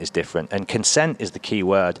consent is different, and consent is the key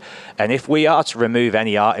word. And if we are to remove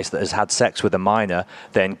any artist that has had sex with a minor,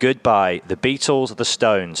 then goodbye the Beatles, the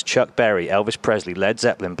Stones, Chuck Berry, Elvis Presley, Led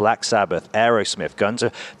Zeppelin, Black Sabbath, Aerosmith, Guns N'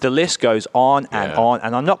 Roses. The list goes on and on,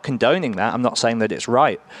 and I'm not condoning that. I'm not saying that it's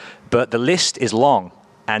right, but the list is long,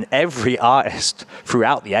 and every artist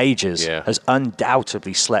throughout the ages has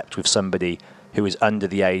undoubtedly slept with somebody who is under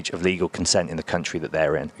the age of legal consent in the country that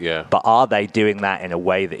they're in. Yeah. But are they doing that in a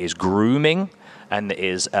way that is grooming and that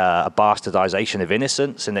is a bastardization of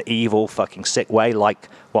innocence in an evil, fucking sick way, like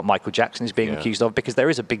what Michael Jackson is being accused of? Because there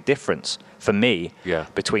is a big difference, for me,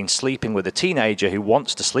 between sleeping with a teenager who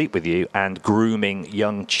wants to sleep with you and grooming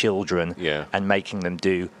young children and making them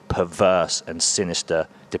do perverse and sinister,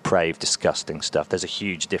 depraved, disgusting stuff. There's a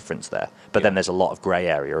huge difference there. But then there's a lot of grey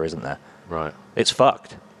area, isn't there? Right. It's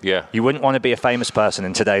fucked. Yeah. You wouldn't want to be a famous person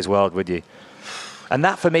in today's world, would you? And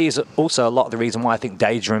that, for me, is also a lot of the reason why I think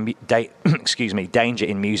danger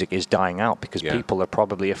in music is dying out, because people are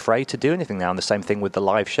probably afraid to do anything now. And the same thing with the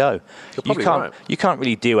live show. You can't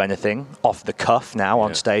really do anything off the cuff now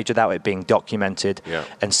on stage without it being documented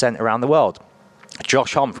and sent around the world.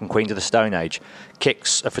 Josh Homme from Queens of the Stone Age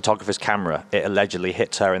kicks a photographer's camera. It allegedly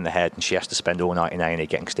hits her in the head, and she has to spend all night in A&E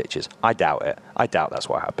getting stitches. I doubt it. I doubt that's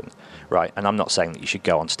what happened, right? And I'm not saying that you should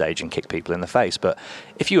go on stage and kick people in the face, but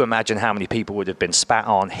if you imagine how many people would have been spat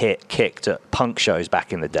on, hit, kicked at punk shows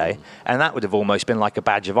back in the day, and that would have almost been like a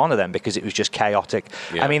badge of honor then, because it was just chaotic.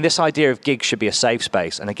 I mean, this idea of gigs should be a safe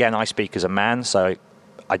space, and again, I speak as a man, so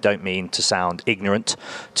I don't mean to sound ignorant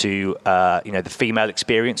to the female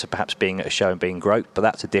experience of perhaps being at a show and being groped, but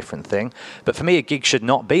that's a different thing. But for me, a gig should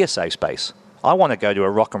not be a safe space. I want to go to a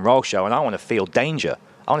rock and roll show and I want to feel danger.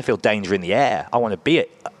 I want to feel danger in the air. I want to be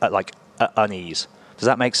at unease. Does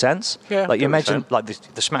that make sense? Yeah. Like you mentioned, like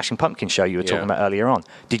the Smashing Pumpkins show you were talking about earlier on.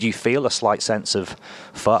 Did you feel a slight sense of,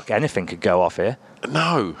 fuck, anything could go off here?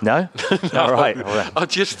 No. No? No. All right. I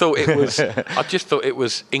just thought it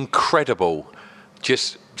was incredible.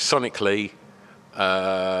 Just sonically,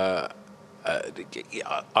 I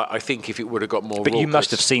think if it would have got more... But you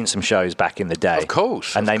must have seen some shows back in the day. Of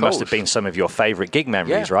course. And they must have been some of your favourite gig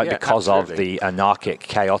memories, right? Because absolutely. of the anarchic,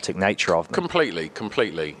 chaotic nature of them.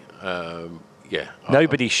 Completely.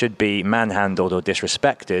 Nobody should be manhandled or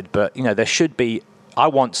disrespected, but, there should be I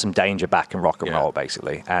want some danger back in rock and roll,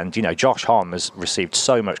 basically. And, you know, Josh Homme has received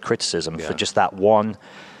so much criticism for just that one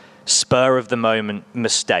spur-of-the-moment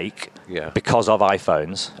mistake because of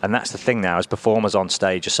iPhones. And that's the thing now, is performers on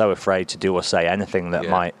stage are so afraid to do or say anything that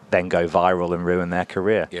might then go viral and ruin their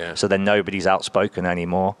career. Yeah. So then nobody's outspoken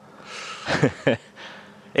anymore.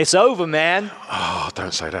 It's over, man. Oh,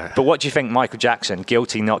 don't say that. But what do you think, Michael Jackson?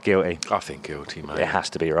 Guilty, not guilty? I think guilty, mate. It has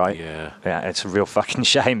to be, right? Yeah. Yeah, it's a real fucking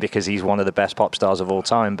shame because he's one of the best pop stars of all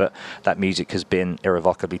time, but that music has been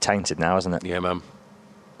irrevocably tainted now, hasn't it? Yeah, man.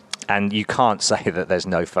 And you can't say that there's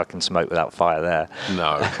no fucking smoke without fire there.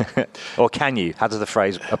 No. Or can you? How does the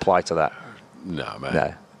phrase apply to that? No, man.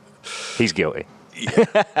 No. He's guilty.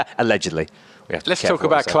 Allegedly. Let's talk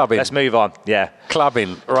about clubbing. Let's move on. Yeah.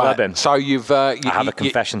 Clubbing. Right. Clubbing. So you've... I have a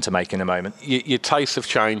confession to make in a moment. Your tastes have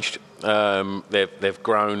changed. They've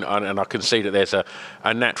grown, and I can see that there's a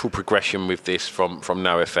natural progression with this from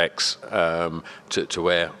NoFX to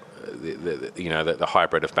where the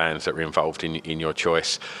hybrid of bands that were involved in your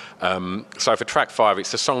choice. So for track 5,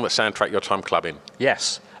 it's the song that soundtracked your time clubbing.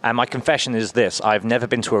 Yes. And my confession is this: I've never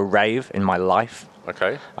been to a rave in my life.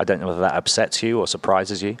 Okay. I don't know whether that upsets you or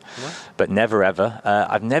surprises you, but never ever.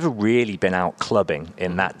 I've never really been out clubbing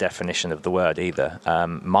in that definition of the word either.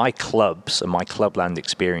 My clubs and my clubland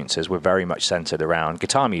experiences were very much centered around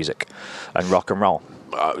guitar music and rock and roll.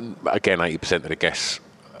 Again, 80% of the guests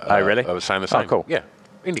oh, really? I was saying the same. Oh, cool. Yeah.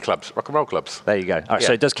 Indie clubs, rock and roll clubs. There you go. All right,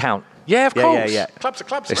 so it does count. Yeah, of course. Yeah. Clubs are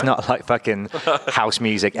clubs. It's man. not like fucking house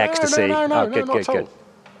music, ecstasy. No, good.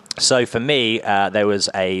 So for me, there was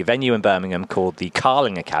a venue in Birmingham called the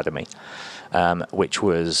Carling Academy, which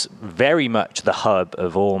was very much the hub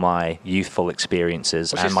of all my youthful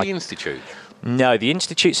experiences. Was this the Institute? No, the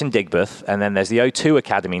Institute's in Digbeth, and then there's the O2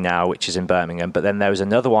 Academy now, which is in Birmingham, but then there was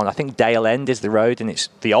another one, I think Dale End is the road, and it's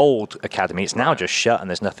the old academy. It's now just shut, and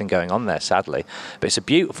there's nothing going on there, sadly. But it's a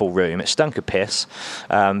beautiful room. It stunk of piss,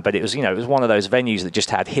 but it was one of those venues that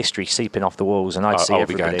just had history seeping off the walls, and I'll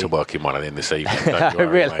be going to work in one of them this evening. Don't you worry,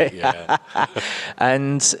 really? Mate. Yeah.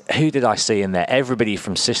 And who did I see in there? Everybody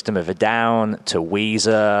from System of a Down to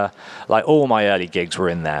Weezer, like all my early gigs were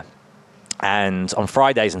in there. And on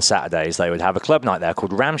Fridays and Saturdays, they would have a club night there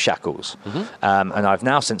called Ramshackles. Mm-hmm. And I've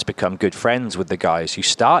now since become good friends with the guys who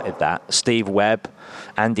started that. Steve Webb,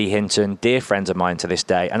 Andy Hinton, dear friends of mine to this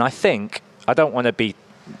day. And I think, I don't want to be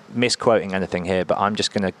misquoting anything here, but I'm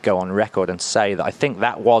just going to go on record and say that I think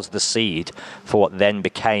that was the seed for what then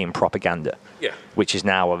became Propaganda, which is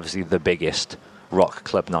now obviously the biggest rock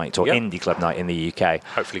club night or indie club night in the UK.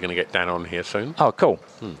 Hopefully going to get Dan on here soon. Oh, cool.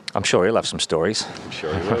 I'm sure he'll have some stories. I'm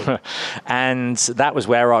sure he will. And that was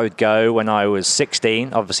where I would go when I was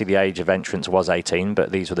 16. Obviously, the age of entrance was 18,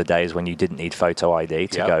 but these were the days when you didn't need photo ID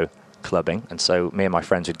to go clubbing. And so me and my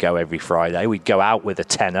friends would go every Friday. We'd go out with a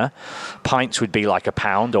tenner. Pints would be like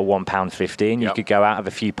 £1 or £1.50, and you could go out, have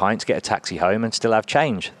a few pints, get a taxi home, and still have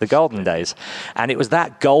change. The golden days. And it was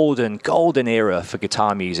that golden era for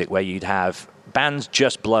guitar music where you'd have bands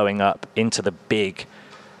just blowing up into the big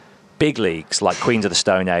leagues like Queens of the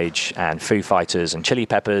Stone Age and Foo Fighters and Chili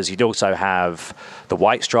Peppers. You'd also have the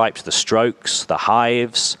White Stripes, the Strokes, the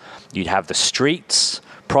Hives. You'd have the Streets.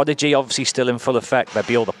 Prodigy obviously still in full effect. There'd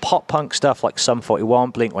be all the pop punk stuff like Sum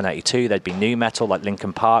 41, Blink-182. There'd be new metal like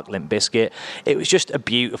Linkin Park, Limp Bizkit. It was just a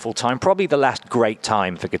beautiful time, probably the last great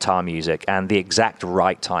time for guitar music and the exact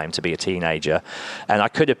right time to be a teenager. And I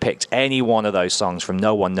could have picked any one of those songs from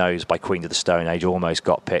No One Knows by Queen of the Stone Age, almost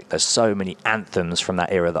got picked. There's so many anthems from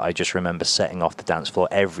that era that I just remember setting off the dance floor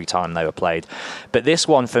every time they were played. But this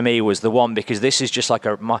one for me was the one because this is just like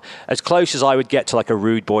as close as I would get to like a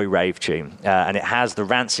Rude Boy rave tune. And it has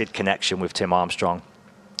the Rancid connection with Tim Armstrong,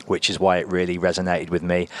 which is why it really resonated with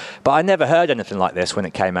me. But I never heard anything like this when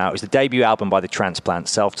it came out. It was the debut album by the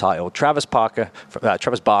Transplants, self-titled. Travis Barker,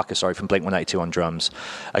 from Blink-182 on drums.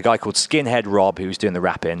 A guy called Skinhead Rob, who was doing the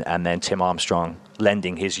rapping, and then Tim Armstrong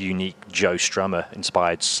lending his unique Joe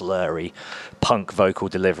Strummer-inspired slurry punk vocal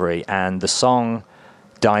delivery. And the song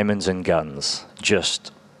Diamonds and Guns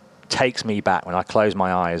just takes me back when I close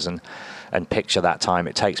my eyes and picture that time.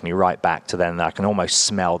 It takes me right back to then. I can almost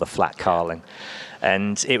smell the flat Carling.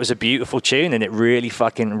 And it was a beautiful tune, and it really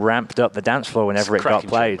fucking ramped up the dance floor whenever it got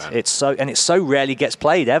played. Tune, it so rarely gets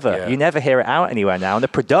played ever. Yeah. You never hear it out anywhere now. And the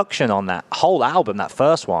production on that whole album, that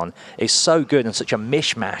first one, is so good and such a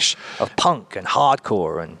mishmash of punk and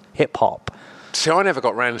hardcore and hip hop. See, I never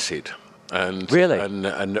got Rancid. And really?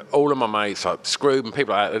 And all of my mates, like Scroob and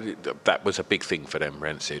people like that was a big thing for them,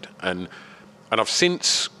 Rancid. And I've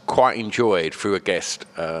since quite enjoyed, through a guest,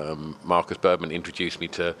 Marcus Birdman introduced me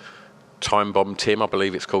to Time Bomb Tim, I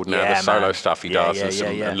believe it's called now, the solo stuff he does,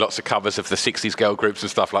 and lots of covers of the 60s girl groups and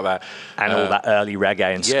stuff like that. And all that early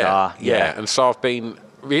reggae and ska. Yeah, and so I've been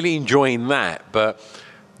really enjoying that, but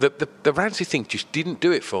the Rancid thing just didn't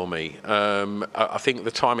do it for me. I think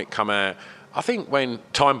the time it come out, I think when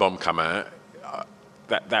Time Bomb come out,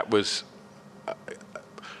 that was...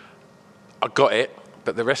 I got it,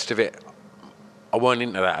 but the rest of it, I weren't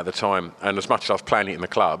into that at the time. And as much as I was playing it in the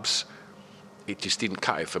clubs, it just didn't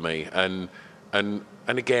cut it for me. And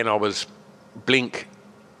again, I was Blink.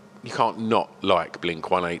 You can't not like Blink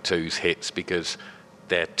 182's hits because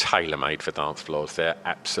they're tailor-made for dance floors. They're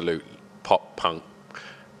absolute pop punk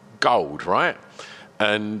gold, right?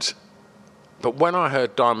 But when I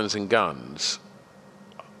heard Diamonds and Guns,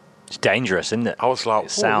 it's dangerous, isn't it? I was like,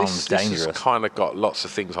 it sounds dangerous. This has kind of got lots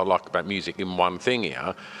of things I like about music in one thing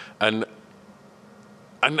here, and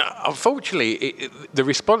unfortunately, the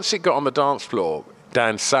response it got on the dance floor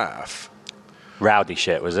down south. Rowdy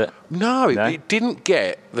shit, was it? No, it didn't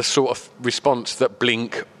get the sort of response that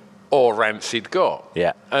Blink or Rancid got.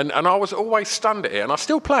 Yeah. And I was always stunned at it, and I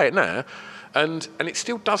still play it now, and it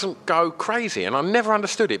still doesn't go crazy, and I never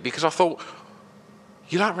understood it because I thought,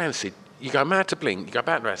 you like Rancid, you go mad to Blink, you go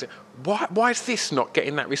back to Rancid. Why is this not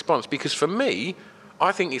getting that response? Because for me,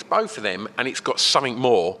 I think it's both of them, and it's got something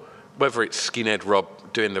more, whether it's Skinhead Rob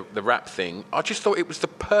doing the rap thing. I just thought it was the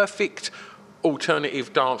perfect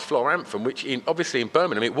alternative dance floor anthem, which obviously in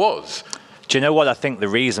Birmingham it was. Do you know what I think the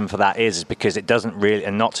reason for that is because it doesn't really,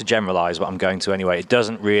 and not to generalise, but I'm going to anyway, it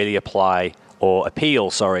doesn't really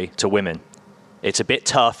appeal to women. It's a bit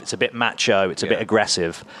tough, it's a bit macho, it's a bit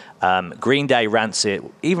aggressive. Green Day, Rancid,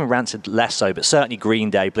 even Rancid less so, but certainly Green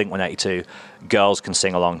Day, Blink-182, girls can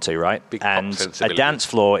sing along to, right? And a dance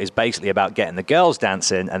floor is basically about getting the girls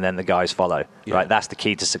dancing and then the guys follow, right? That's the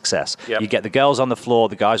key to success. Yep. You get the girls on the floor,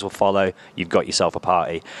 the guys will follow, you've got yourself a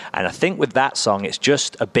party. And I think with that song, it's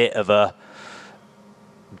just a bit of a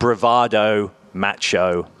bravado,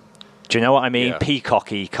 macho, do you know what I mean?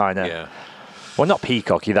 Peacocky kind of. Yeah. Well, not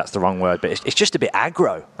peacocky, that's the wrong word, but it's just a bit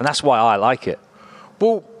aggro, and that's why I like it.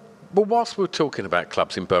 Well, whilst we're talking about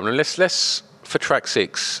clubs in Birmingham, let's for track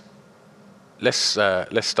 6, let's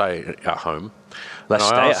stay at home. Let's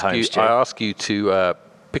stay at home, Stu. I ask you to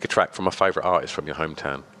pick a track from a favourite artist from your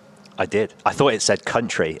hometown. I did. I thought it said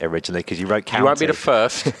country originally because you wrote county. You won't be the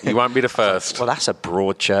first. You won't be the first. Well, that's a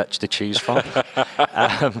broad church to choose from.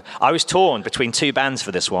 I was torn between two bands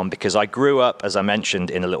for this one because I grew up, as I mentioned,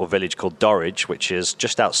 in a little village called Dorridge, which is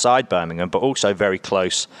just outside Birmingham, but also very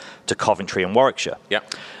close to Coventry and Warwickshire. Yeah.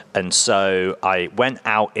 And so I went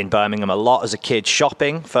out in Birmingham a lot as a kid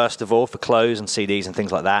shopping, first of all, for clothes and CDs and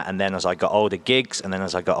things like that. And then as I got older, gigs. And then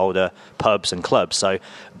as I got older, pubs and clubs. So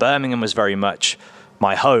Birmingham was very much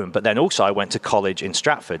my home, but then also I went to college in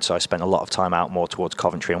Stratford, so I spent a lot of time out more towards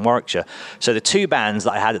Coventry and Warwickshire. So the two bands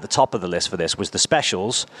that I had at the top of the list for this was The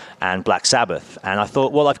Specials and Black Sabbath, and I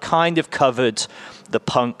thought, well, I've kind of covered the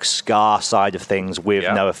punk ska side of things with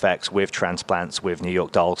NoFX, with Transplants, with New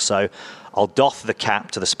York Dolls, so I'll doff the cap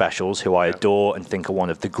to The Specials, who I adore and think are one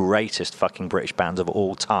of the greatest fucking British bands of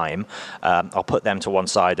all time. I'll put them to one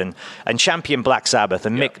side and champion Black Sabbath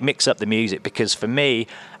and mix up the music, because for me,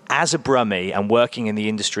 as a Brummie and working in the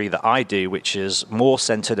industry that I do, which is more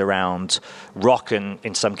centered around rock and,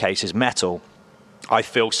 in some cases, metal, I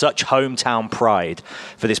feel such hometown pride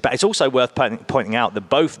for this band. It's also worth pointing out that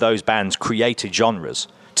both those bands created genres,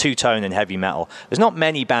 two-tone and heavy metal. There's not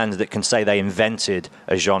many bands that can say they invented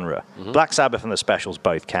a genre. Mm-hmm. Black Sabbath and The Specials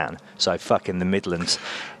both can. So fucking the Midlands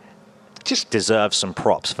just deserve some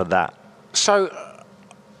props for that. So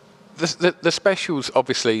The Specials,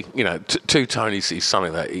 obviously, you know, two-tone is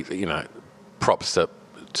something that, you know, props to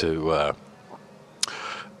oh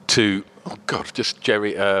God, just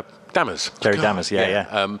Jerry Dammers. Jerry Dammers,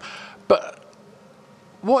 yeah. But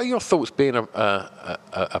what are your thoughts, being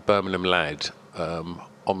a Birmingham lad,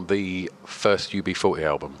 on the first UB40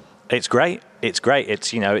 album? It's great.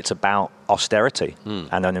 It's, you know, it's about austerity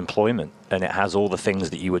and unemployment, and it has all the things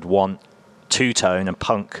that you would want two-tone and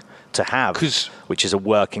punk to have, which is a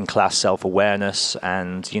working class self-awareness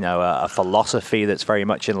and, you know, a philosophy that's very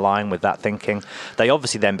much in line with that thinking. They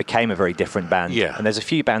obviously then became a very different band. Yeah. And there's a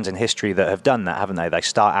few bands in history that have done that, haven't they? They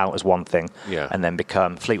start out as one thing and then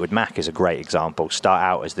become, Fleetwood Mac is a great example, start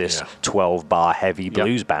out as this 12-bar heavy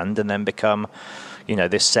blues band and then become, you know,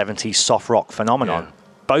 this 70s soft rock phenomenon. Yeah.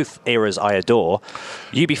 Both eras I adore.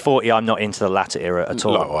 UB40, I'm not into the latter era at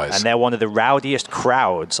all. Likewise. And they're one of the rowdiest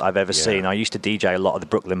crowds I've ever seen. I used to DJ a lot of the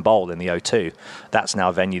Brooklyn Bowl in the O2. That's now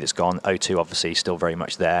a venue that's gone. O2, obviously, still very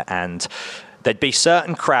much there. And there'd be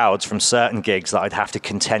certain crowds from certain gigs that I'd have to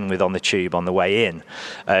contend with on the tube on the way in.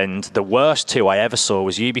 And the worst two I ever saw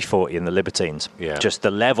was UB40 and the Libertines. Yeah. Just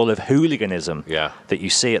the level of hooliganism that you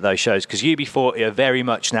see at those shows. Because UB40 are very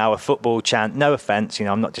much now a football chant. No offence,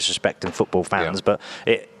 I'm not disrespecting football fans, but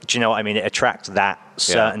do you know what I mean? It attracts that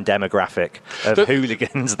certain demographic of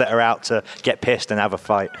hooligans that are out to get pissed and have a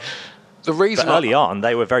fight. The reason early on,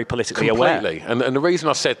 they were very politically aware. And the reason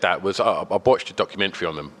I said that was I watched a documentary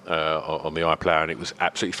on them on the iPlayer, and it was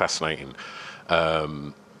absolutely fascinating.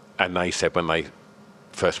 And they said when they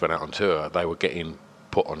first went out on tour, they were getting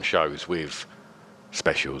put on shows with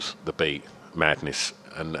Specials, The Beat, Madness,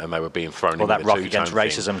 and they were being thrown in that the rock two-tone against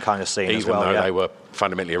racism thing, kind of scene as even well. Even though they were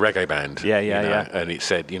fundamentally a reggae band. Yeah. And it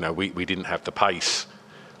said, we didn't have the pace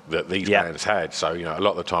that these bands had, so a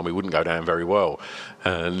lot of the time we wouldn't go down very well,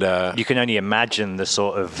 and you can only imagine the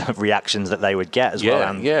sort of reactions that they would get as well,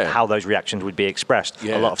 and how those reactions would be expressed.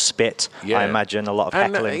 A lot of spit, I imagine, a lot of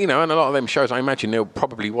heckling, and a lot of them shows. I imagine there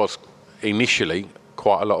probably was initially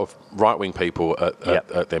quite a lot of right-wing people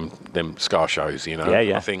at them Scar shows.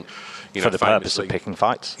 I think for the purpose of picking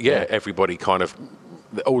fights. Everybody kind of,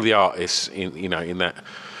 all the artists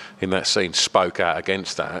in that scene spoke out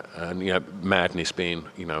against that, and Madness being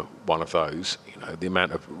one of those. The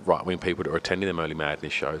amount of right-wing people that were attending them early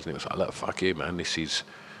Madness shows, and it was like, look, fuck you, man, this is.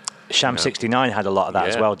 Sham 69 had a lot of that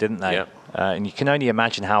as well, didn't they? And you can only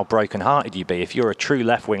imagine how broken-hearted you'd be if you're a true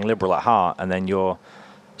left-wing liberal at heart, and then you're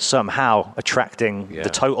somehow attracting the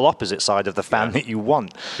total opposite side of the fan that you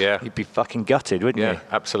want. You'd be fucking gutted, wouldn't you?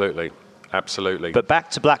 Absolutely. But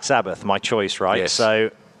back to Black Sabbath, my choice, right? Yes.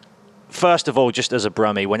 So. First of all, just as a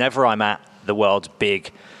Brummie, whenever I'm at the world's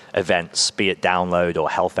big events, be it Download or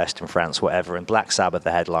Hellfest in France, whatever, and Black Sabbath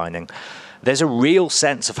are headlining, there's a real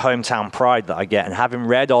sense of hometown pride that I get. And having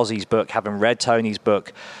read Ozzy's book, having read Tony's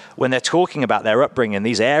book, when they're talking about their upbringing,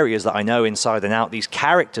 these areas that I know inside and out, these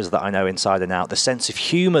characters that I know inside and out, the sense of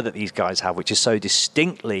humour that these guys have, which is so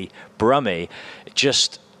distinctly Brummie,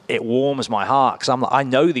 it warms my heart because I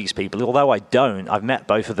know these people, although I don't. I've met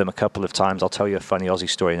both of them a couple of times. I'll tell you a funny Ozzy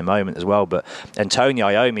story in a moment as well. And Tony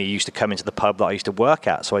Iommi used to come into the pub that I used to work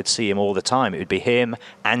at, so I'd see him all the time. It would be him,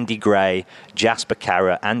 Andy Gray, Jasper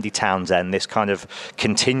Carrott, Andy Townsend, this kind of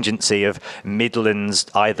contingency of Midlands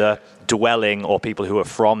either dwelling or people who are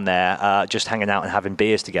from there, just hanging out and having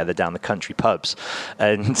beers together down the country pubs.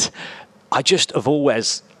 And I just have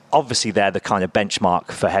always... Obviously, they're the kind of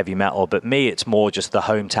benchmark for heavy metal, but me, it's more just the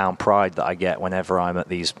hometown pride that I get whenever I'm at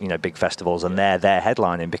they're big festivals and they're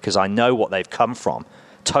headlining, because I know what they've come from.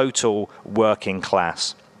 Total working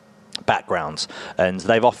class backgrounds, and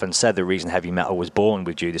they've often said the reason heavy metal was born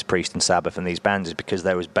with Judas Priest and Sabbath and these bands is because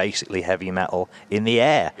there was basically heavy metal in the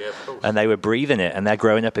air, and they were breathing it, and they're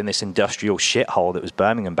growing up in this industrial shithole that was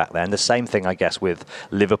Birmingham back then. The same thing, I guess, with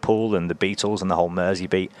Liverpool and the Beatles and the whole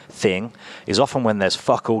Merseybeat thing is often when there's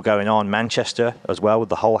fuck all going on. Manchester as well with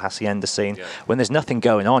the whole Hacienda scene, when there's nothing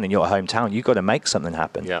going on in your hometown, you've got to make something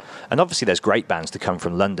happen. And obviously there's great bands to come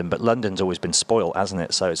from London, but London's always been spoiled, hasn't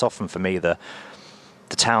it? So it's often for me the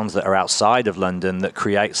towns that are outside of London that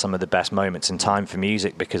create some of the best moments in time for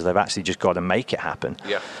music, because they've actually just got to make it happen.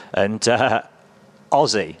 And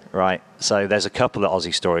Ozzy, right? So there's a couple of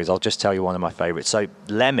Ozzy stories. I'll just tell you one of my favourites. So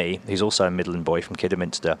Lemmy, who's also a Midland boy from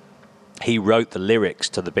Kidderminster, he wrote the lyrics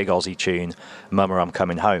to the big Ozzy tune, Mama, I'm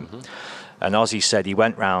Coming Home. And Ozzy said he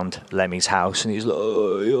went round Lemmy's house and he's like,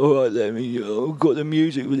 "Oh, all right, Lemmy, I've got the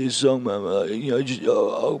music for this song, man.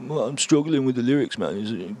 I'm struggling with the lyrics,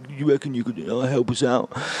 man. You reckon you could help us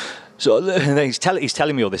out?" So and then he's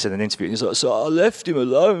telling me all this in an interview. And he's like, so I left him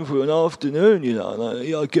alone for an afternoon, and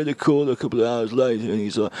I get a call a couple of hours later, and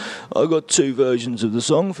he's like, "I got 2 versions of the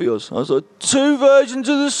song for us." I was like, 2 versions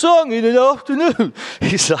of the song in an afternoon?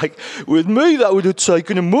 He's like, with me, that would have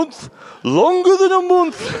taken a month, longer than a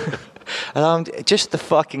month. And just the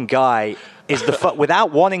fucking guy is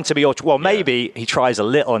without wanting to be, well, maybe he tries a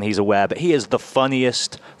little and he's aware, but he is the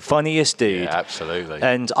funniest dude. Yeah, absolutely.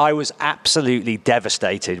 And I was absolutely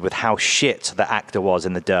devastated with how shit the actor was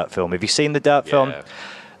in the Dirt film. Have you seen the Dirt film?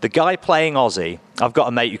 The guy playing Ozzy, I've got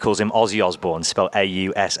a mate who calls him Ozzy Osbourne, spelled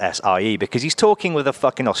A-U-S-S-I-E, because he's talking with a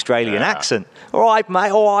fucking Australian accent. All right,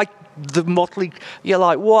 mate, all right. The motley, you're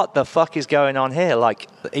like, what the fuck is going on here? Like,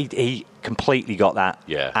 he completely got that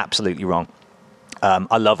absolutely wrong.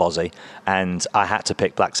 I love Ozzy, and I had to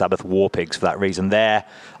pick Black Sabbath War Pigs for that reason. They're,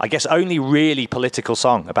 I guess, only really political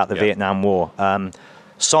song about the Vietnam War.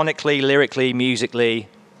 Sonically, lyrically, musically,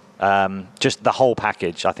 just the whole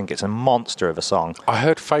package. I think it's a monster of a song. I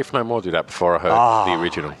heard Faith No More do that before I heard the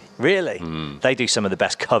original. Really? They do some of the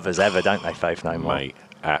best covers ever, don't they, Faith No More? Mate,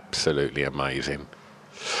 absolutely amazing.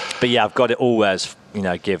 But yeah, I've got to always,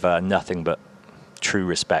 give nothing but true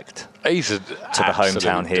respect He's to the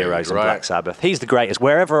hometown heroes dude, in Black Sabbath. He's the greatest.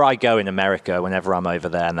 Wherever I go in America, whenever I'm over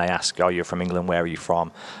there and they ask, oh, you're from England, where are you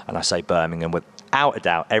from? And I say Birmingham, without a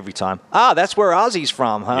doubt, every time. That's where Ozzy's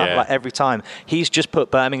from, huh? Yeah. Like every time. He's just put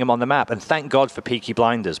Birmingham on the map. And thank God for Peaky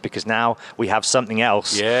Blinders, because now we have something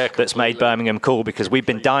else that's made Birmingham cool, because we've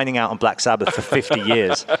been dining out on Black Sabbath for 50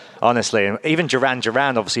 years, honestly. And even Duran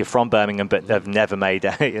Duran, obviously, are from Birmingham, but have never made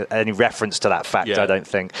any reference to that fact, I don't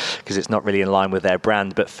think, because it's not really in line with their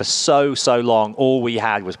brand. But for so long, all we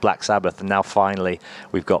had was Black Sabbath, and now finally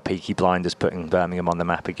we've got Peaky Blinders putting Birmingham on the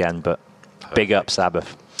map again. But big up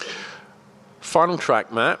Sabbath. Final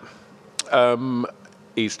track, Matt,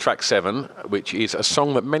 is track 7, which is a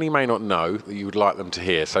song that many may not know that you would like them to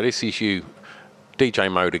hear. So this is you, DJ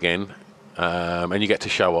mode again, and you get to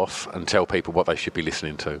show off and tell people what they should be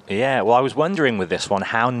listening to. Yeah, well, I was wondering with this one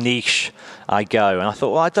how niche I go, and I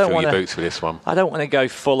thought, well, I don't want to. Fill your boots with this one. I don't want to go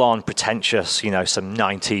full on pretentious, some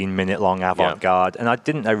 19-minute long avant-garde, and I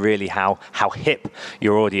didn't know really how hip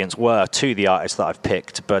your audience were to the artists that I've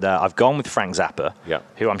picked, but I've gone with Frank Zappa,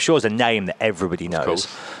 who I'm sure is a name that everybody knows.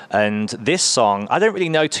 And this song, I don't really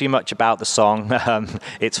know too much about the song.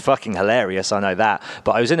 It's fucking hilarious, I know that.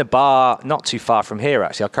 But I was in a bar not too far from here,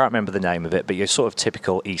 actually. I can't remember the name of it, but you're sort of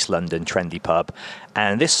typical East London trendy pub.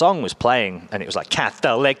 And this song was playing, and it was like,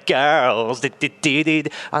 Catholic girls, and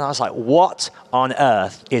I was like, what on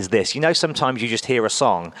earth is this? Sometimes you just hear a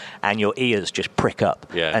song, and your ears just prick up.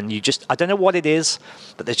 Yeah. And I don't know what it is,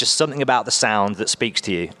 but there's just something about the sound that speaks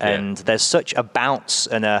to you. And there's such a bounce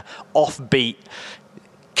and a offbeat,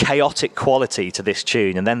 chaotic quality to this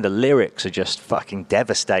tune, and then the lyrics are just fucking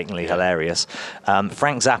devastatingly hilarious.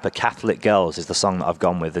 Frank Zappa, Catholic Girls, is the song that I've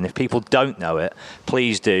gone with, and if people don't know it,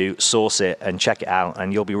 please do source it and check it out,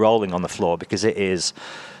 and you'll be rolling on the floor, because it is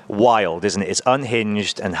wild, isn't it? It's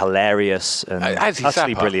unhinged and hilarious and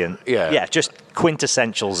utterly brilliant. Yeah, just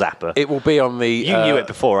quintessential Zappa. It will be on the... You knew it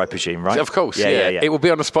before, I presume, right? Of course, yeah. It will be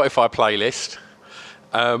on the Spotify playlist.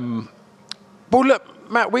 Well, look,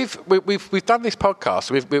 Matt, we've done this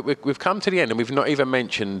podcast. We've come to the end, and we've not even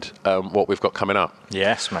mentioned what we've got coming up.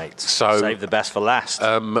 Yes, mate. So save the best for last.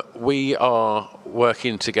 We are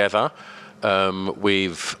working together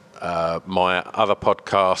with my other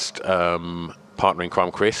podcast, partner in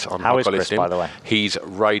crime, Chris. On How is Chris, by the way? He's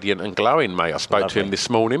radiant and glowing, mate. I spoke to him this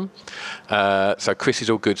morning. So Chris is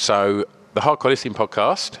all good. So the Hardcore Listening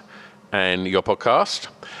podcast and your podcast,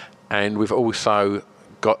 and we've also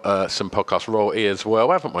got some podcast royalty as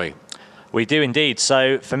well, haven't we? We do indeed.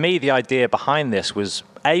 So for me, the idea behind this was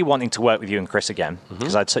wanting to work with you and Chris again,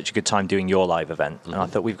 because I had such a good time doing your live event, and I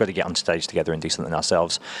thought we've got to get on stage together and do something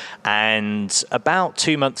ourselves. And about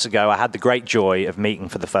 2 months ago, I had the great joy of meeting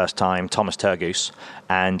for the first time Thomas Turgoose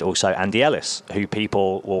and also Andy Ellis, who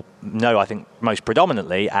people will know, I think, most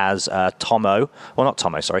predominantly as Tomo, well, not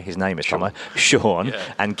Tomo, sorry, his name is Tomo, Sean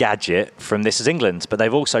and Gadget from This Is England. But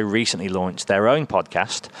they've also recently launched their own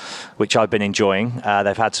podcast, which I've been enjoying.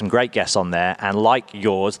 They've had some great guests on there, and like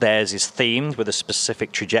yours, theirs is themed with a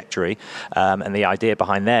specific trajectory, and the idea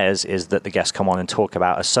behind theirs is that the guests come on and talk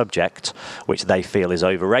about a subject which they feel is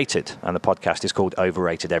overrated, and the podcast is called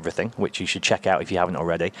Overrated Everything, which you should check out if you haven't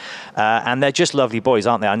already. And they're just lovely boys,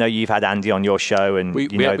 aren't they? I know you've had Andy on your show, and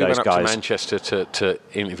you know those guys. We went up to Manchester to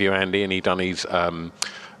interview Andy, and he done his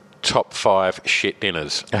top 5 shit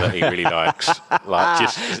dinners that he really likes.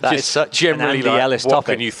 Like just generally, like, what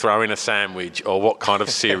can you throw in a sandwich, or what kind of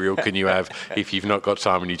cereal can you have if you've not got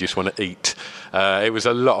time and you just want to eat? It was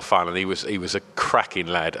a lot of fun, and he was a cracking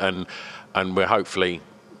lad, and we're hopefully,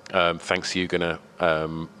 thanks to you, going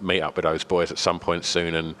to meet up with those boys at some point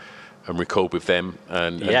soon and record with them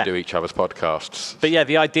and do each other's podcasts. But yeah,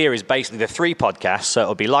 the idea is basically the 3 podcasts. So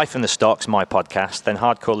it'll be Life in the Stocks, my podcast, then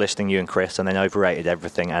Hardcore Listening, you and Chris, and then Overrated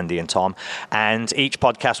Everything, Andy and Tom. And each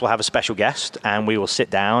podcast will have a special guest, and we will sit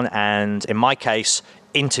down and, in my case,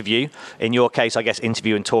 interview. In your case, I guess,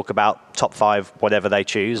 interview and talk about top 5, whatever they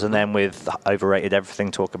choose, and then with Overrated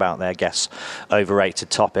Everything, talk about their guest's overrated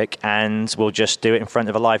topic, and we'll just do it in front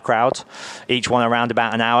of a live crowd. Each one around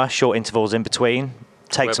about an hour, short intervals in between.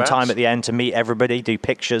 Take some time at the end to meet everybody, do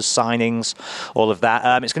pictures, signings, all of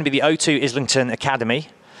that. It's going to be the O2 Islington Academy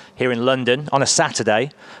here in London on a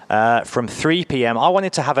Saturday from 3 p.m. I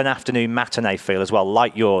wanted to have an afternoon matinee feel as well,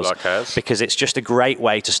 like yours, because it's just a great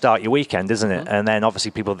way to start your weekend, isn't it? And then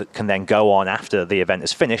obviously people that can then go on after the event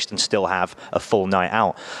is finished and still have a full night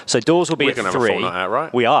out. So doors will be at 3. We're going to have a full night out,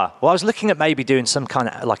 right? We are. Well, I was looking at maybe doing some kind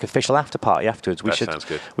of like official after party afterwards. Sounds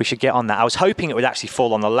good. We should get on that. I was hoping it would actually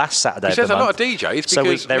fall on the last Saturday of the month. There's a lot of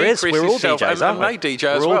DJs, because we're all DJs, and they DJ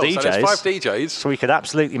as well. So there's 5 DJs. So we could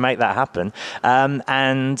absolutely make that happen.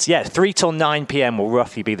 And And yeah, 3 till 9 p.m. will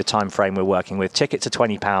roughly be the time frame we're working with. Tickets are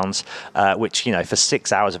 £20, which, you know, for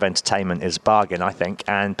 6 hours of entertainment is a bargain, I think.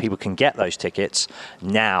 And people can get those tickets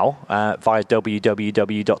now via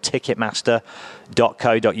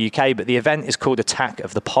www.ticketmaster.co.uk. But the event is called Attack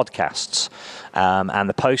of the Podcasts. And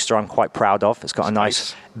the poster I'm quite proud of. It's got a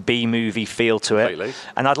nice B-movie feel to it. Completely.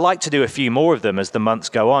 And I'd like to do a few more of them as the months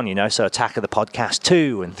go on, you know, so Attack of the Podcast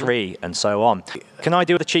 2 and 3 and so on. Can I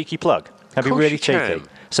do a cheeky plug? Can I be really cheeky? Can.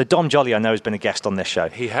 So Dom Jolly, I know, has been a guest on this show.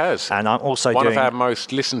 He has. And I'm also one of our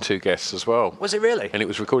most listened to guests as well. Was it really? And it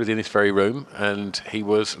was recorded in this very room, and he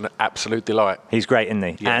was an absolute delight. He's great, isn't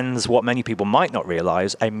he? Yeah. And what many people might not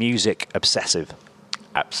realise, a music obsessive.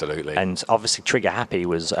 Absolutely. And obviously Trigger Happy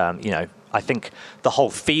was, you know, I think the whole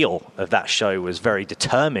feel of that show was very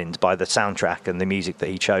determined by the soundtrack and the music that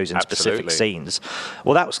he chose in specific scenes.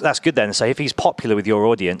 Well, that's good then. So if he's popular with your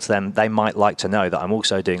audience, then they might like to know that I'm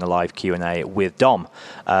also doing a live Q&A with Dom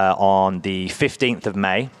on the 15th of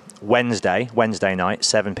May. Wednesday night,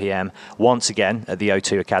 7 p.m, once again at the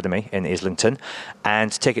O2 Academy in Islington.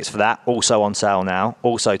 And tickets for that also on sale now,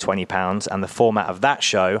 also £20. And the format of that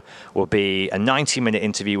show will be a 90-minute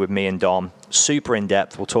interview with me and Dom, super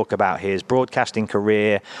in-depth. We'll talk about his broadcasting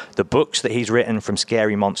career, the books that he's written, From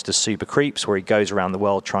Scary Monsters, Super Creeps, where he goes around the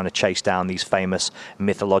world trying to chase down these famous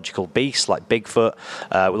mythological beasts like Bigfoot.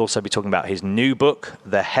 We'll also be talking about his new book,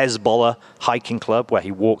 The Hezbollah Hiking Club, where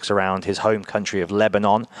he walks around his home country of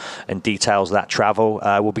Lebanon and details that travel.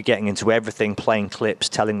 We'll be getting into everything, playing clips,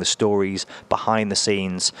 telling the stories behind the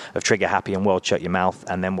scenes of Trigger Happy and World Shut Your Mouth,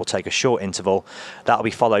 and then we'll take a short interval. That'll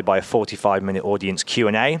be followed by a 45-minute audience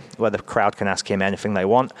Q&A, where the crowd can ask him anything they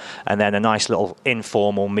want, and then a nice little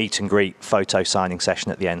informal meet and greet photo signing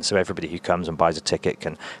session at the end, so everybody who comes and buys a ticket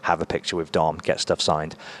can have a picture with Dom, get stuff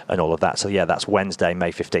signed, and all of that. So yeah, that's Wednesday,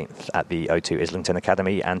 May 15th at the O2 Islington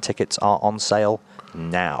Academy, and tickets are on sale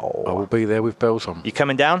now. I will be there with bells on. You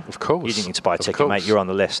coming down? Of course. You didn't need to buy a ticket, mate. You're on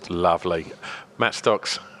the list. Lovely. Matt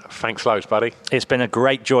Stocks, thanks loads, buddy. It's been a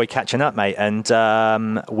great joy catching up, mate, and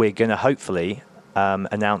we're going to hopefully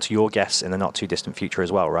announce your guests in the not too distant future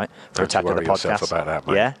as well, right? For Attack of the Podcast. About that,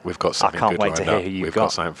 mate. Yeah, we've got something. I can't wait to hear who you've got. We've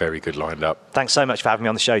got something very good lined up. Thanks so much for having me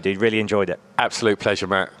on the show, dude. Really enjoyed it. Absolute pleasure,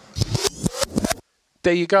 Matt.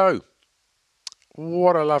 There you go.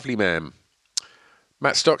 What a lovely man.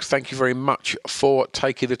 Matt Stocks, thank you very much for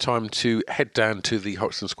taking the time to head down to the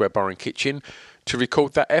Hoxton Square Bar and Kitchen to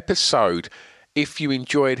record that episode. If you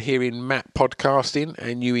enjoyed hearing Matt podcasting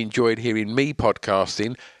and you enjoyed hearing me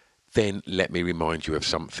podcasting, then let me remind you of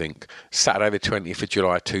something. Saturday the 20th of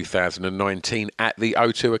July 2019 at the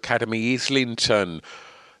O2 Academy Islington.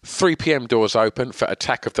 3 p.m. doors open for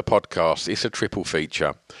Attack of the Podcast. It's a triple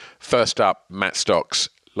feature. First up, Matt Stocks,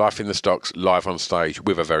 Life in the Stocks, live on stage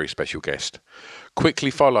with a very special guest.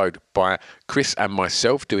 Quickly followed by Chris and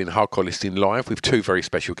myself doing Hardcore Listing live with two very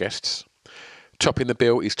special guests. Topping the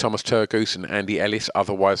bill is Thomas Turgoose and Andy Ellis,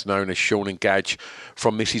 otherwise known as Sean and Gadge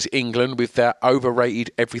from This Is England, with their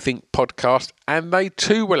Overrated Everything podcast, and they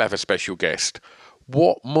too will have a special guest.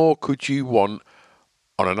 What more could you want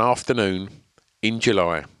on an afternoon in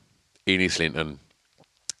July in Islington?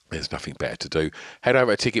 There's nothing better to do. Head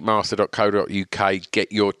over to ticketmaster.co.uk,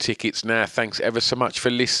 get your tickets now. Thanks ever so much for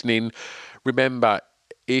listening. Remember,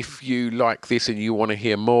 if you like this and you want to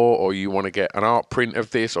hear more, or you want to get an art print of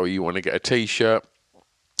this, or you want to get a t-shirt,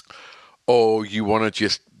 or you want to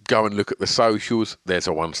just go and look at the socials, there's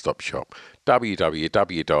a one-stop shop.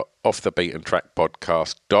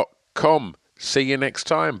 www.offthebeatentrackpodcast.com. See you next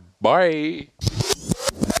time. Bye.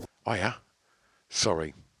 Oh yeah,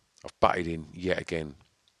 sorry, I've butted in yet again.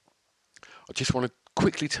 I just want to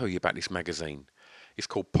quickly tell you about this magazine. It's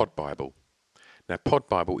called Pod Bible. Now, Pod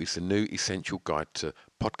Bible is the new essential guide to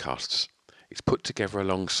podcasts. It's put together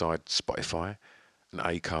alongside Spotify and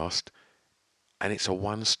Acast, and it's a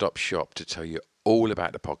one-stop shop to tell you all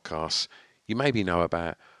about the podcasts you maybe know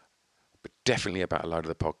about, but definitely about a load of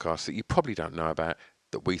the podcasts that you probably don't know about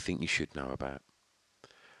that we think you should know about.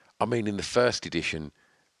 I mean, in the first edition,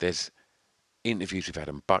 there's interviews with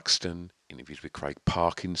Adam Buxton, interviews with Craig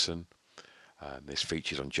Parkinson, there's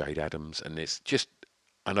features on Jade Adams, and there's just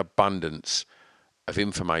an abundance of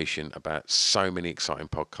information about so many exciting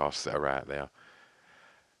podcasts that are out there.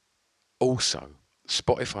 Also,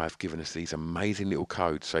 Spotify have given us these amazing little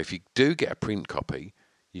codes. So if you do get a print copy,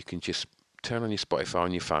 you can just turn on your Spotify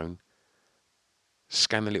on your phone,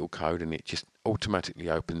 scan the little code, and it just automatically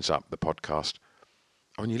opens up the podcast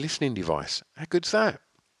on your listening device. How good's that?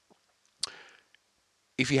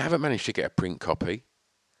 If you haven't managed to get a print copy,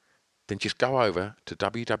 then just go over to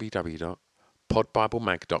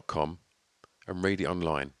www.podbiblemag.com and read it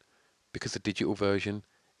online, because the digital version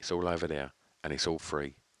is all over there and it's all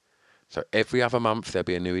free. So every other month there'll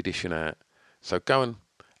be a new edition out. So go and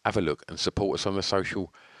have a look and support us on the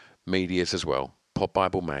social medias as well.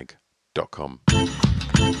 podbiblemag.com.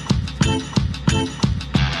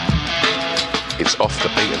 It's Off the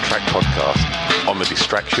Beaten Track podcast on the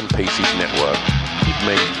Distraction Pieces Network with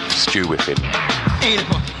me, Stu Whiffin.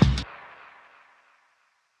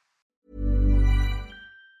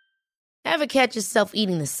 Ever catch yourself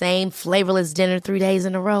eating the same flavorless dinner 3 days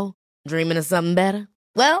in a row? Dreaming of something better?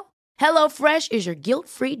 Well, HelloFresh is your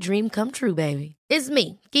guilt-free dream come true, baby. It's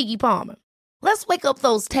me, Keke Palmer. Let's wake up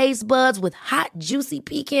those taste buds with hot, juicy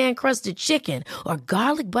pecan-crusted chicken or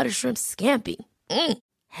garlic butter shrimp scampi.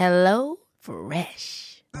 Hello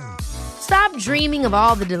Fresh. Stop dreaming of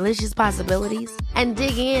all the delicious possibilities and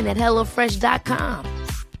dig in at HelloFresh.com.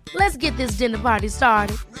 Let's get this dinner party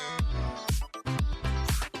started.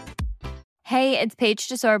 Hey, it's Paige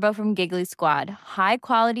DeSorbo from Giggly Squad. High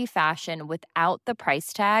quality fashion without the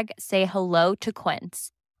price tag. Say hello to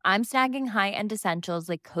Quince. I'm snagging high-end essentials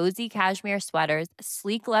like cozy cashmere sweaters,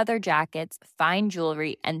 sleek leather jackets, fine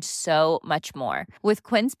jewelry, and so much more. With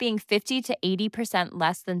Quince being 50 to 80%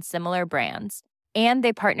 less than similar brands. And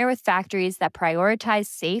they partner with factories that prioritize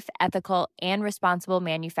safe, ethical, and responsible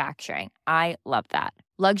manufacturing. I love that.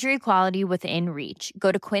 Luxury quality within reach.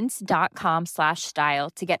 Go to quince.com/style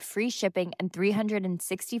to get free shipping and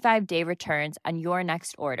 365-day returns on your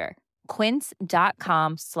next order.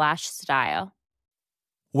 Quince.com/style.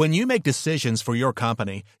 When you make decisions for your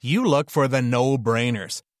company, you look for the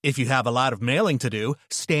no-brainers. If you have a lot of mailing to do,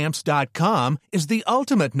 Stamps.com is the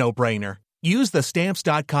ultimate no-brainer. Use the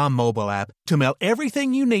Stamps.com mobile app to mail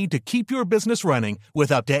everything you need to keep your business running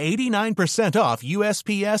with up to 89% off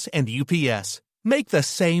USPS and UPS. Make the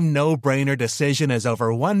same no-brainer decision as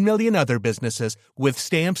over 1 million other businesses with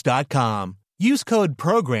Stamps.com. Use code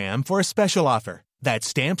PROGRAM for a special offer. That's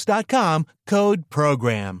Stamps.com, code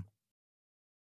PROGRAM.